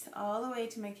bikes all the way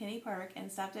to McKinney Park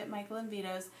and stopped at Michael and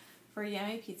Vito's for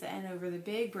yummy pizza and over the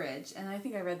big bridge. And I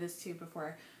think I read this too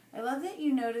before. I love that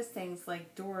you notice things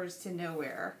like doors to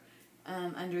nowhere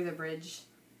under the bridge,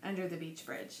 under the beach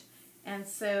bridge. And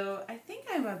so I think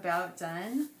I'm about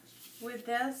done with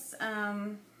this. I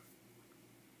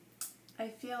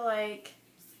feel like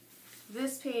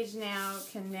this page now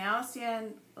can now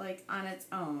stand like on its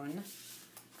own.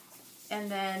 And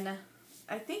then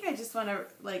I think I just want to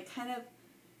like kind of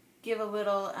give a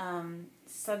little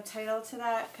subtitle to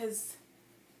that, because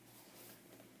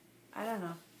I don't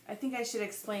know. I think I should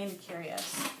explain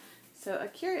Curious. So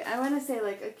I want to say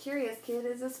like a curious kid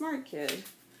is a smart kid.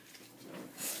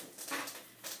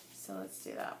 So let's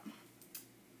do that.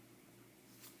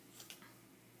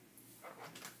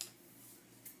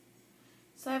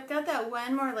 So I've got that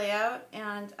one more layout,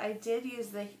 and I did use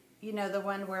the, you know, the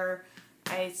one where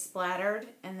I splattered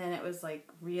and then it was like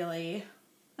really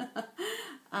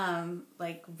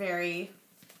like very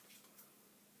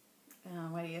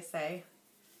what do you say,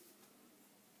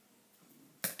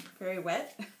 very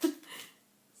wet.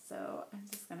 So I'm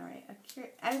just gonna write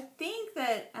I think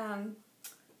that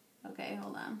okay,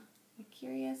 hold on, a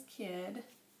curious kid.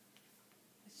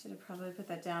 I should have probably put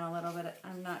that down a little bit.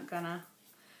 I'm not gonna.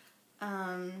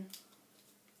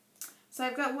 So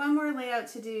I've got one more layout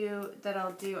to do that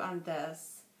I'll do on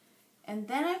this. And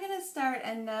then I'm going to start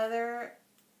another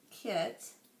kit.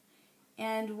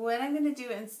 And what I'm going to do,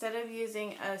 instead of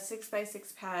using a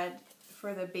 6x6 pad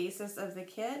for the basis of the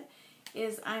kit,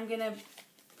 is I'm going to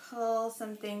pull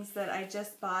some things that I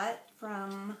just bought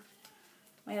from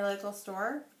my local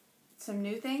store. Some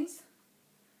new things.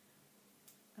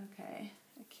 Okay,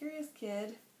 a curious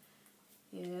kid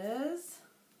is...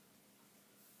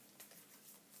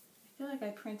 I feel like I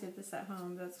printed this at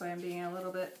home. That's why I'm being a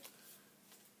little bit,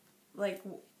 like,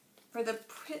 for the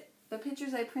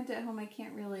pictures I print at home, I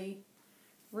can't really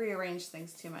rearrange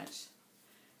things too much.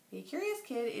 A curious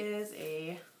kid is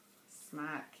a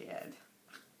smart kid.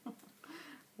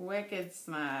 Wicked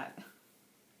smart.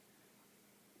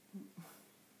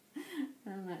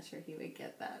 I'm not sure he would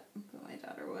get that, but my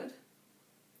daughter would.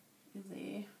 Is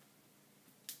a...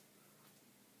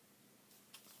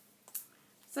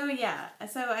 So yeah,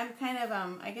 so I'm kind of,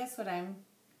 I guess what I'm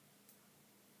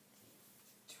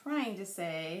trying to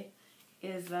say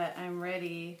is that I'm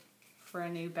ready for a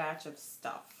new batch of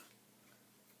stuff.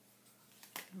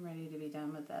 I'm ready to be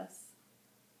done with this.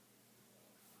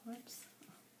 Whoops.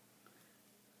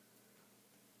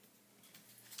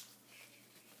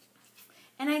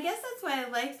 And I guess that's why I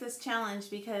like this challenge,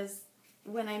 because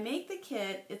when I make the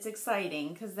kit, it's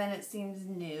exciting because then it seems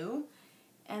new.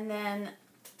 And then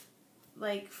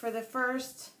like for the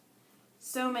first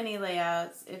so many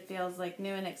layouts, it feels like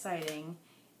new and exciting.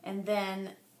 And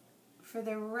then for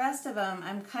the rest of them,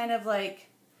 I'm kind of like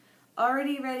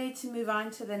already ready to move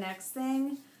on to the next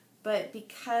thing. But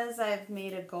because I've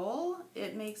made a goal,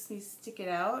 it makes me stick it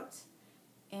out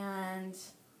and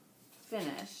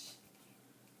finish,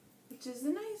 which is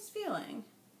a nice feeling.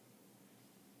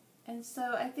 And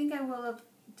so I think I will have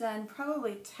done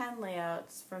probably 10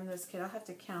 layouts from this kit. I'll have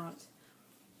to count.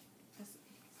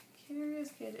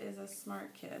 Curious kid is a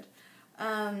smart kid.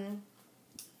 But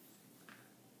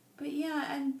yeah,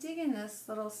 I'm digging this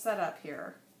little setup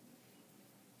here.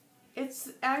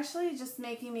 It's actually just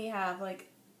making me have, like,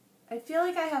 I feel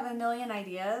like I have a million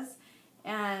ideas,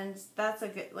 and that's a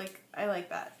good, like, I like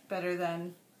that better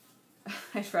than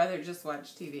I'd rather just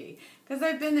watch TV. Because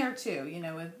I've been there too, you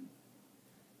know,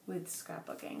 with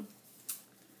scrapbooking.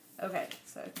 Okay,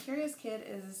 so curious kid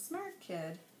is a smart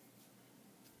kid.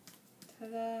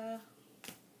 Ta-da. I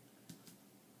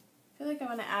feel like I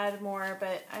want to add more,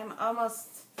 but I'm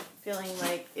almost feeling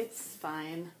like it's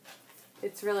fine.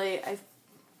 It's really, I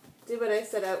did what I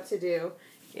set out to do,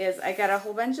 is I got a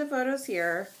whole bunch of photos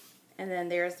here, and then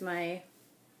there's my,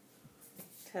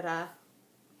 ta-da.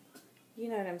 You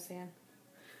know what I'm saying.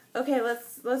 Okay,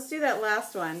 let's do that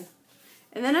last one.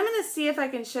 And then I'm going to see if I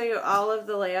can show you all of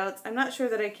the layouts. I'm not sure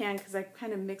that I can because I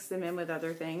kind of mix them in with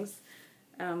other things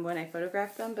when I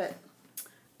photograph them, but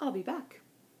I'll be back.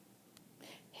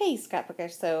 Hey,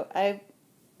 scrapbookers. So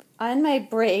on my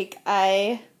break,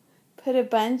 I put a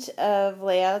bunch of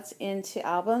layouts into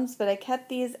albums, but I kept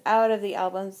these out of the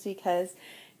albums because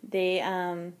They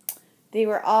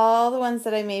were all the ones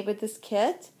that I made with this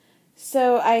kit.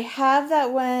 So I have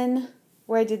that one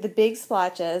where I did the big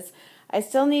splotches. I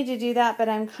still need to do that, but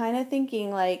I'm kind of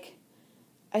thinking like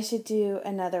I should do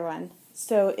another one.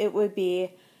 So it would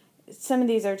be, some of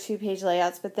these are 2-page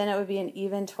layouts, but then it would be an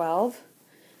even 12.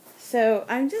 So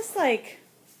I'm just like,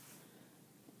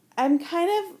 I'm kind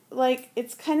of like,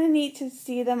 it's kind of neat to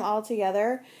see them all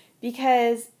together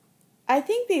because I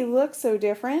think they look so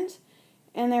different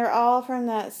and they're all from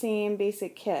that same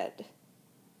basic kit.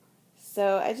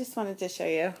 So I just wanted to show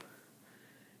you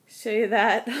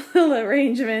that little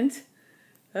arrangement.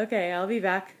 Okay, I'll be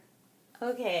back.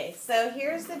 Okay, so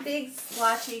here's the big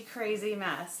splotchy crazy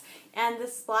mess. And the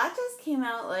splotches came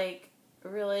out like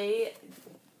really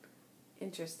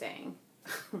interesting.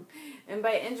 And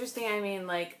by interesting I mean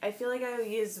like I feel like I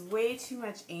use way too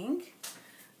much ink.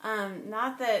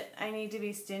 Not that I need to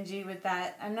be stingy with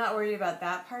that. I'm not worried about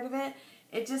that part of it.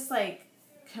 It just like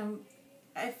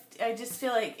I just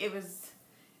feel like it was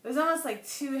almost like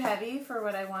too heavy for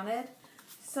what I wanted.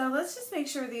 So let's just make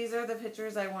sure these are the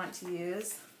pictures I want to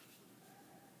use.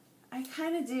 I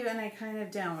kind of do and I kind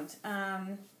of don't.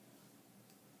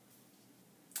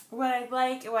 What I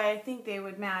like, what I think they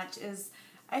would match is,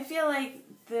 I feel like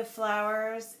the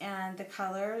flowers and the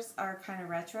colors are kind of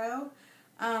retro.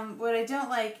 What I don't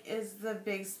like is the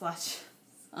big splotches,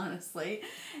 honestly.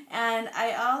 And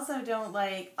I also don't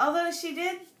like, although she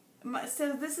did,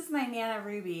 so this is my Nana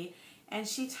Ruby, and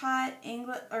she taught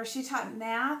English, or she taught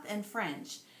math and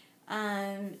French.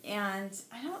 And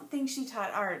I don't think she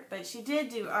taught art, but she did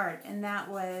do art, and that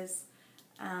was,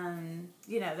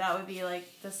 you know, that would be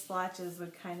like the splotches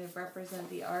would kind of represent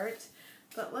the art.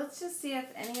 But let's just see if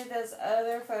any of those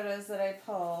other photos that I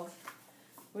pulled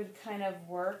would kind of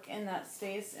work in that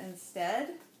space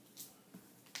instead.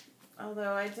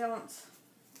 Although I don't,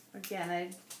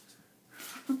 again,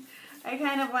 I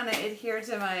kind of want to adhere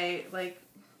to my, like,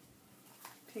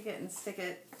 pick it and stick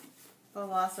it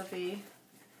philosophy.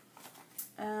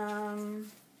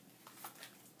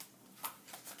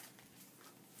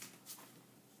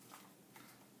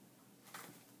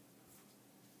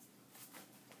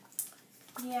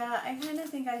 Yeah, I kind of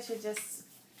think I should just,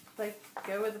 like,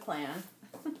 go with the plan.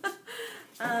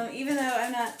 Even though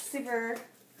I'm not super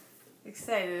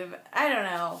excited. I don't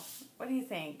know. What do you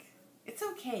think? It's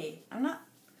okay. I don't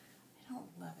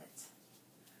love it.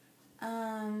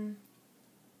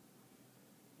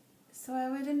 So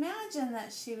I would imagine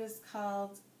that she was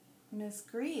called Miss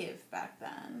Grieve back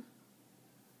then.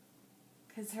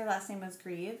 Because her last name was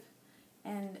Grieve.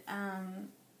 And,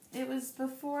 it was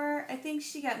before, I think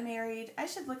she got married. I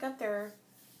should look up there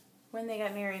when they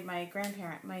got married, my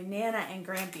Nana and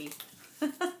Grampy.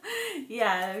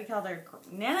 Yeah, we called her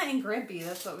Nana and Grampy,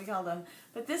 that's what we called them.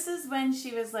 But this is when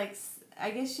she was like,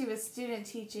 I guess she was student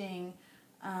teaching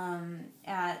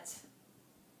at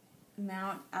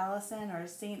Mount Allison or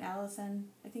St. Allison,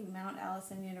 I think Mount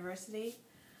Allison University.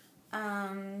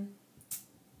 Let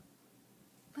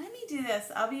me do this.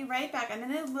 I'll be right back. I'm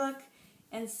going to look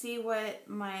and see what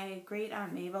my great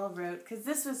aunt Mabel wrote, because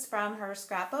this was from her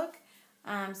scrapbook.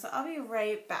 So I'll be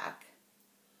right back.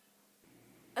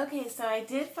 Okay, so I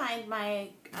did find my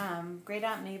great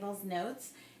aunt Mabel's notes,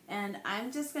 and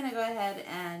I'm just going to go ahead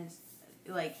and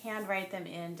like handwrite them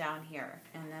in down here,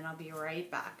 and then I'll be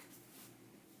right back.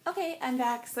 Okay, I'm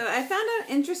back. So I found out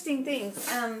interesting things.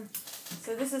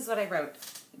 So this is what I wrote.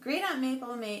 Great aunt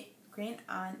Mabel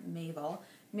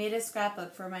made a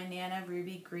scrapbook for my Nana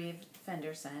Ruby Grieve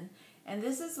Fenderson, and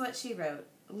this is what she wrote.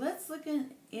 Let's look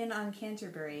in on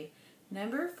Canterbury.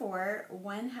 Number 4,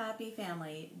 One Happy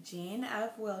Family. Jane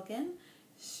F. Wilkin,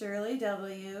 Shirley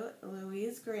W.,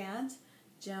 Louise Grant,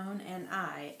 Joan, and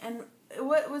I. And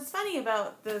what was funny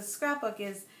about the scrapbook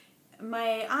is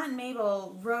my Aunt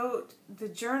Mabel wrote the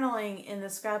journaling in the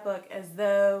scrapbook as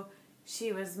though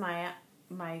she was my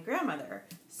grandmother.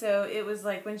 So it was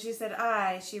like when she said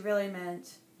I, she really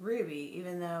meant Ruby,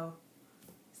 even though,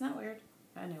 isn't that weird?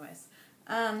 Anyways.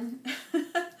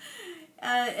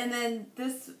 And then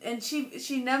this, and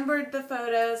she numbered the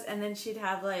photos, and then she'd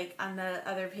have like on the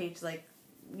other page, like,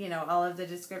 you know, all of the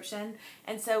description.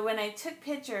 And so when I took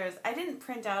pictures, I didn't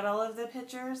print out all of the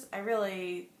pictures. I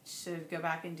really should go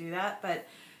back and do that. But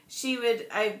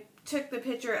I took the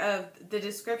picture of the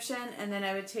description, and then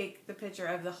I would take the picture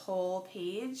of the whole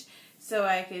page so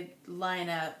I could line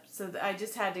up. So I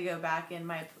just had to go back in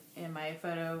my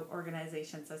photo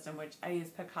organization system, which I use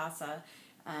Picasa,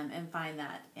 and find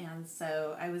that. And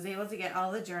so I was able to get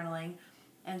all the journaling.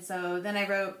 And so then I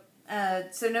wrote,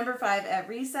 so number 5, at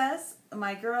recess,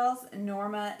 my girls,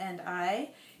 Norma and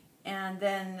I. And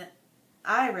then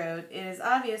I wrote, it is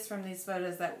obvious from these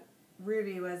photos that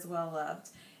Ruby was well loved.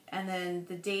 And then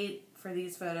the date for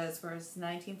these photos was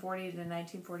 1940 to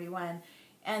 1941.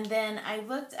 And then I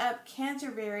looked up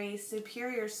Canterbury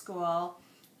Superior School,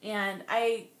 and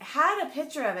I had a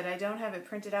picture of it. I don't have it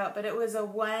printed out, but it was a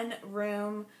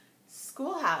one-room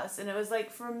schoolhouse, and it was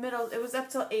like for middle, it was up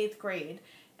till 8th grade.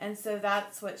 And so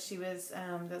that's what she was,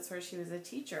 that's where she was a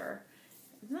teacher.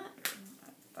 Isn't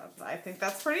that, I think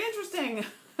that's pretty interesting.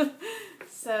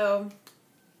 So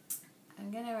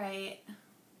I'm going to write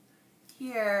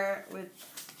here with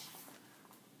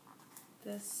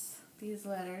these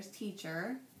letters,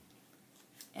 teacher.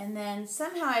 And then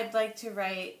somehow I'd like to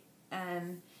write,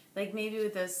 like maybe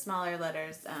with those smaller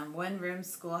letters, one room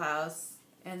schoolhouse,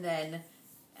 and then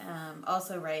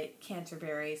also write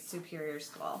Canterbury Superior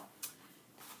School.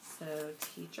 So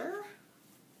teacher.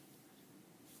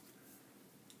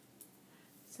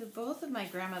 So both of my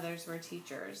grandmothers were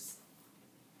teachers.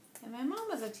 And my mom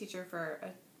was a teacher for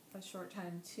a short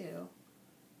time too.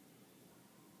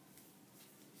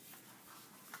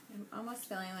 I'm almost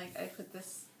feeling like I put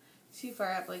this too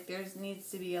far up, like there needs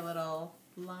to be a little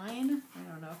line. I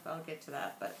don't know if I'll get to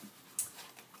that, but.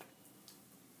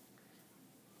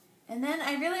 And then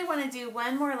I really want to do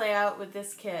one more layout with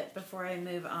this kit before I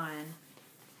move on.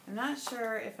 I'm not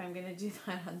sure if I'm going to do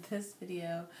that on this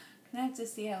video. I'm going to have to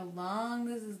see how long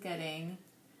this is getting.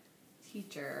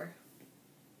 Teacher.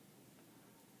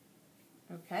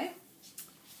 Okay.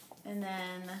 And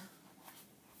then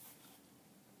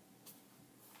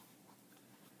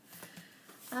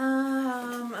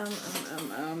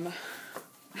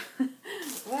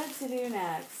what to do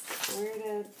next?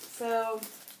 So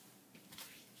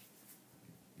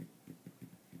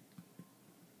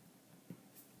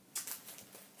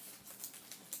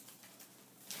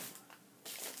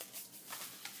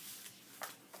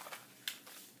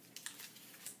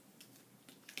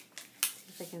see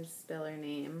if I can spell her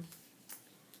name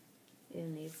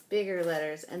in these bigger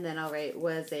letters, and then I'll write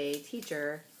was a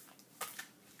teacher.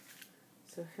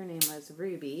 So her name was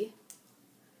Ruby.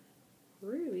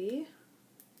 Ruby.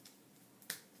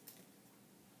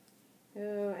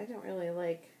 Oh, I don't really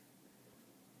like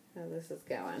how this is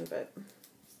going, but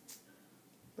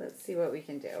let's see what we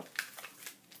can do.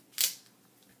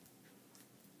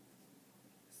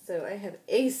 So I have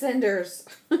ascenders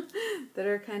that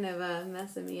are kind of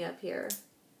messing me up here.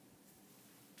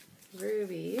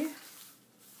 Ruby.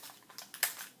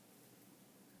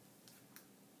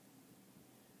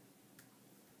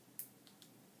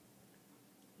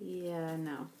 Yeah,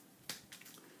 no.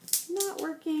 Not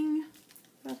working.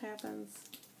 That happens.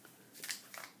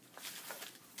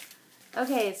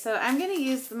 Okay, so I'm going to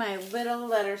use my little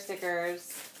letter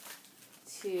stickers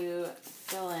to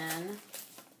fill in.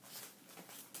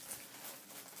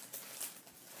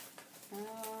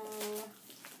 Oh.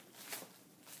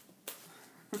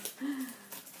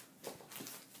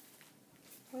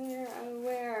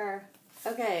 Where?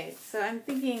 Okay, so I'm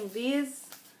thinking these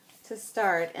to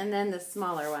start, and then the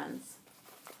smaller ones.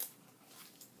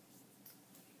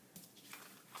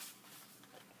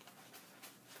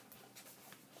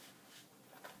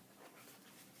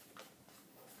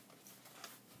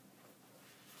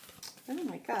 Oh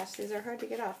my gosh, these are hard to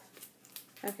get off.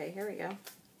 Okay, here we go.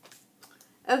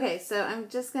 Okay, so I'm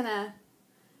just gonna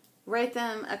write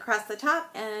them across the top,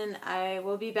 and I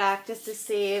will be back just to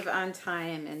save on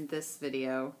time in this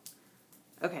video.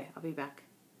 Okay, I'll be back.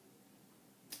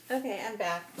 Okay, I'm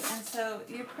back. And so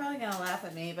you're probably going to laugh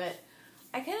at me, but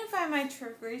I couldn't find my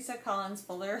Teresa Collins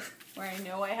folder where I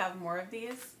know I have more of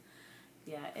these.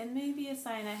 Yeah, it may be a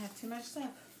sign I have too much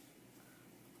stuff.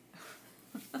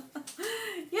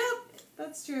 Yep,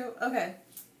 that's true. Okay.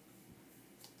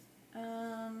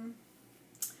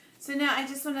 So now I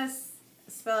just want to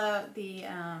spell out the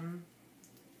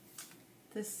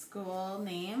school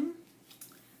name.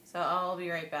 So I'll be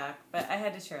right back, but I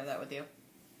had to share that with you.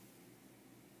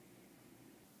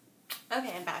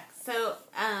 Okay, I'm back. So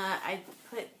I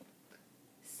put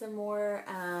some more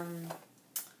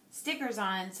stickers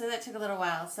on, so that took a little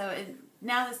while. So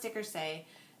now the stickers say,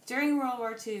 during World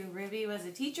War II, Ruby was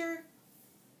a teacher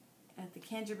at the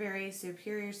Canterbury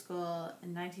Superior School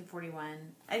in 1941.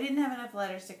 I didn't have enough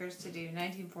letter stickers to do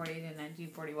 1940 to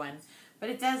 1941, but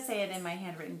it does say it in my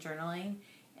handwritten journaling.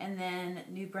 And then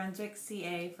New Brunswick,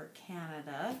 CA for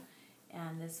Canada.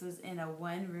 And this was in a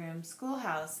one-room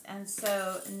schoolhouse. And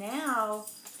so now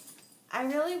I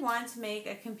really want to make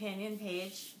a companion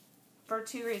page for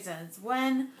 2 reasons.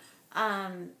 One, I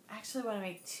actually want to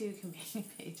make 2 companion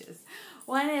pages.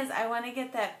 One is I want to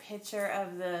get that picture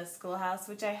of the schoolhouse,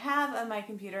 which I have on my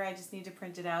computer. I just need to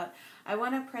print it out. I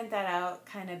want to print that out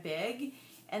kind of big.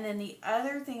 And then the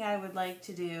other thing I would like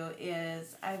to do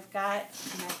is I've got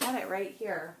it right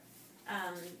here,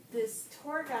 this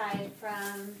tour guide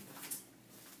from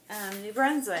New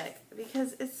Brunswick,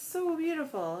 because it's so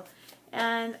beautiful.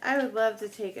 And I would love to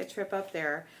take a trip up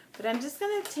there. But I'm just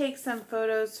going to take some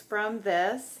photos from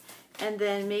this and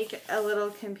then make a little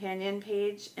companion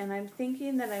page. And I'm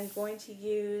thinking that I'm going to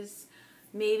use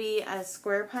maybe a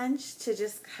square punch to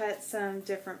just cut some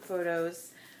different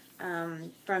photos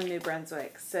from New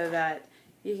Brunswick, so that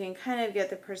you can kind of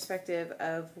get the perspective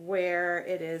of where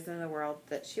it is in the world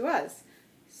that she was.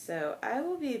 So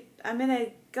I'm going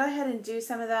to go ahead and do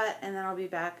some of that, and then I'll be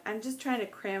back. I'm just trying to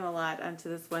cram a lot onto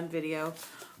this one video.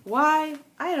 Why?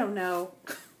 I don't know.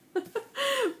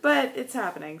 But it's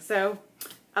happening, so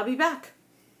I'll be back.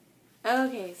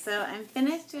 Okay, so I'm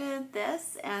finished with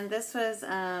this, and this was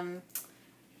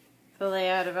the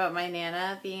layout about my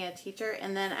Nana being a teacher,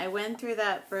 and then I went through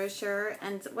that brochure.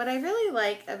 And what I really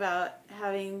like about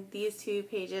having these two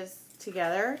pages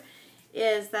together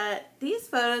is that these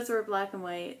photos were black and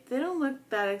white. They don't look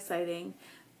that exciting,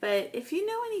 but if you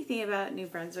know anything about New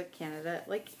Brunswick, Canada,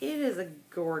 like, it is a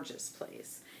gorgeous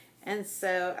place. And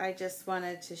so I just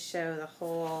wanted to show the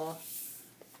whole,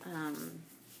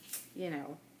 you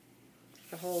know,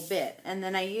 the whole bit. And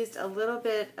then I used a little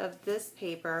bit of this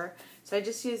paper. So I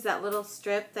just used that little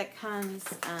strip that comes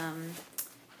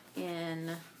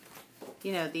in,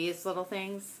 you know, these little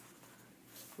things.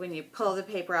 When you pull the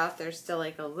paper off, there's still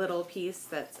like a little piece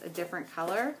that's a different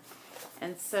color.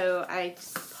 And so I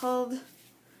just pulled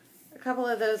a couple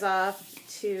of those off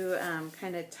to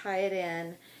kind of tie it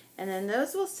in. And then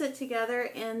those will sit together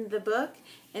in the book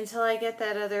until I get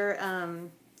that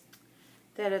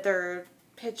other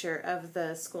picture of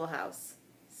the schoolhouse.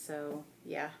 So,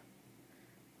 yeah.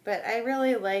 But I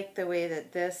really like the way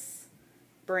that this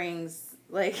brings,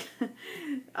 like,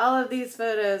 all of these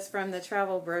photos from the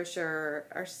travel brochure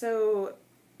are so,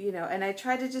 you know, and I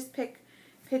try to just pick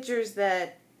pictures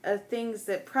that of things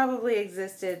that probably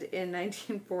existed in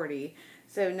 1940.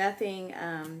 So nothing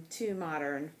too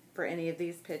modern for any of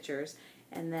these pictures.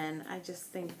 And then I just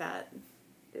think that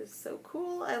is so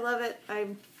cool. I love it.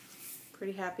 I'm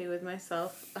pretty happy with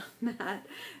myself on that.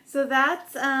 So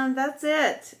that's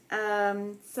it.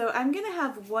 So I'm gonna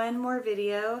have one more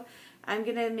video. I'm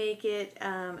gonna make it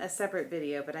a separate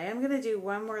video, but I am gonna do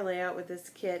one more layout with this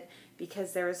kit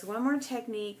because there was one more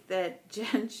technique that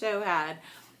Jen Show had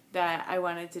that I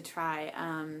wanted to try.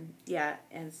 Yeah,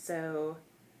 and so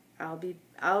I'll be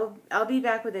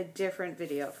back with a different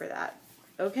video for that.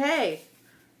 Okay.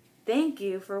 Thank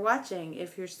you for watching,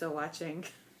 if you're still watching.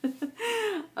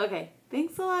 Okay,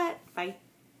 thanks a lot. Bye.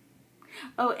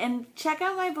 Oh, and check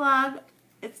out my blog.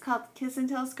 It's called Kiss and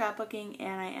Tell Scrapbooking,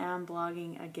 and I am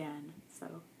blogging again.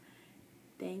 So,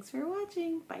 thanks for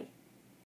watching. Bye.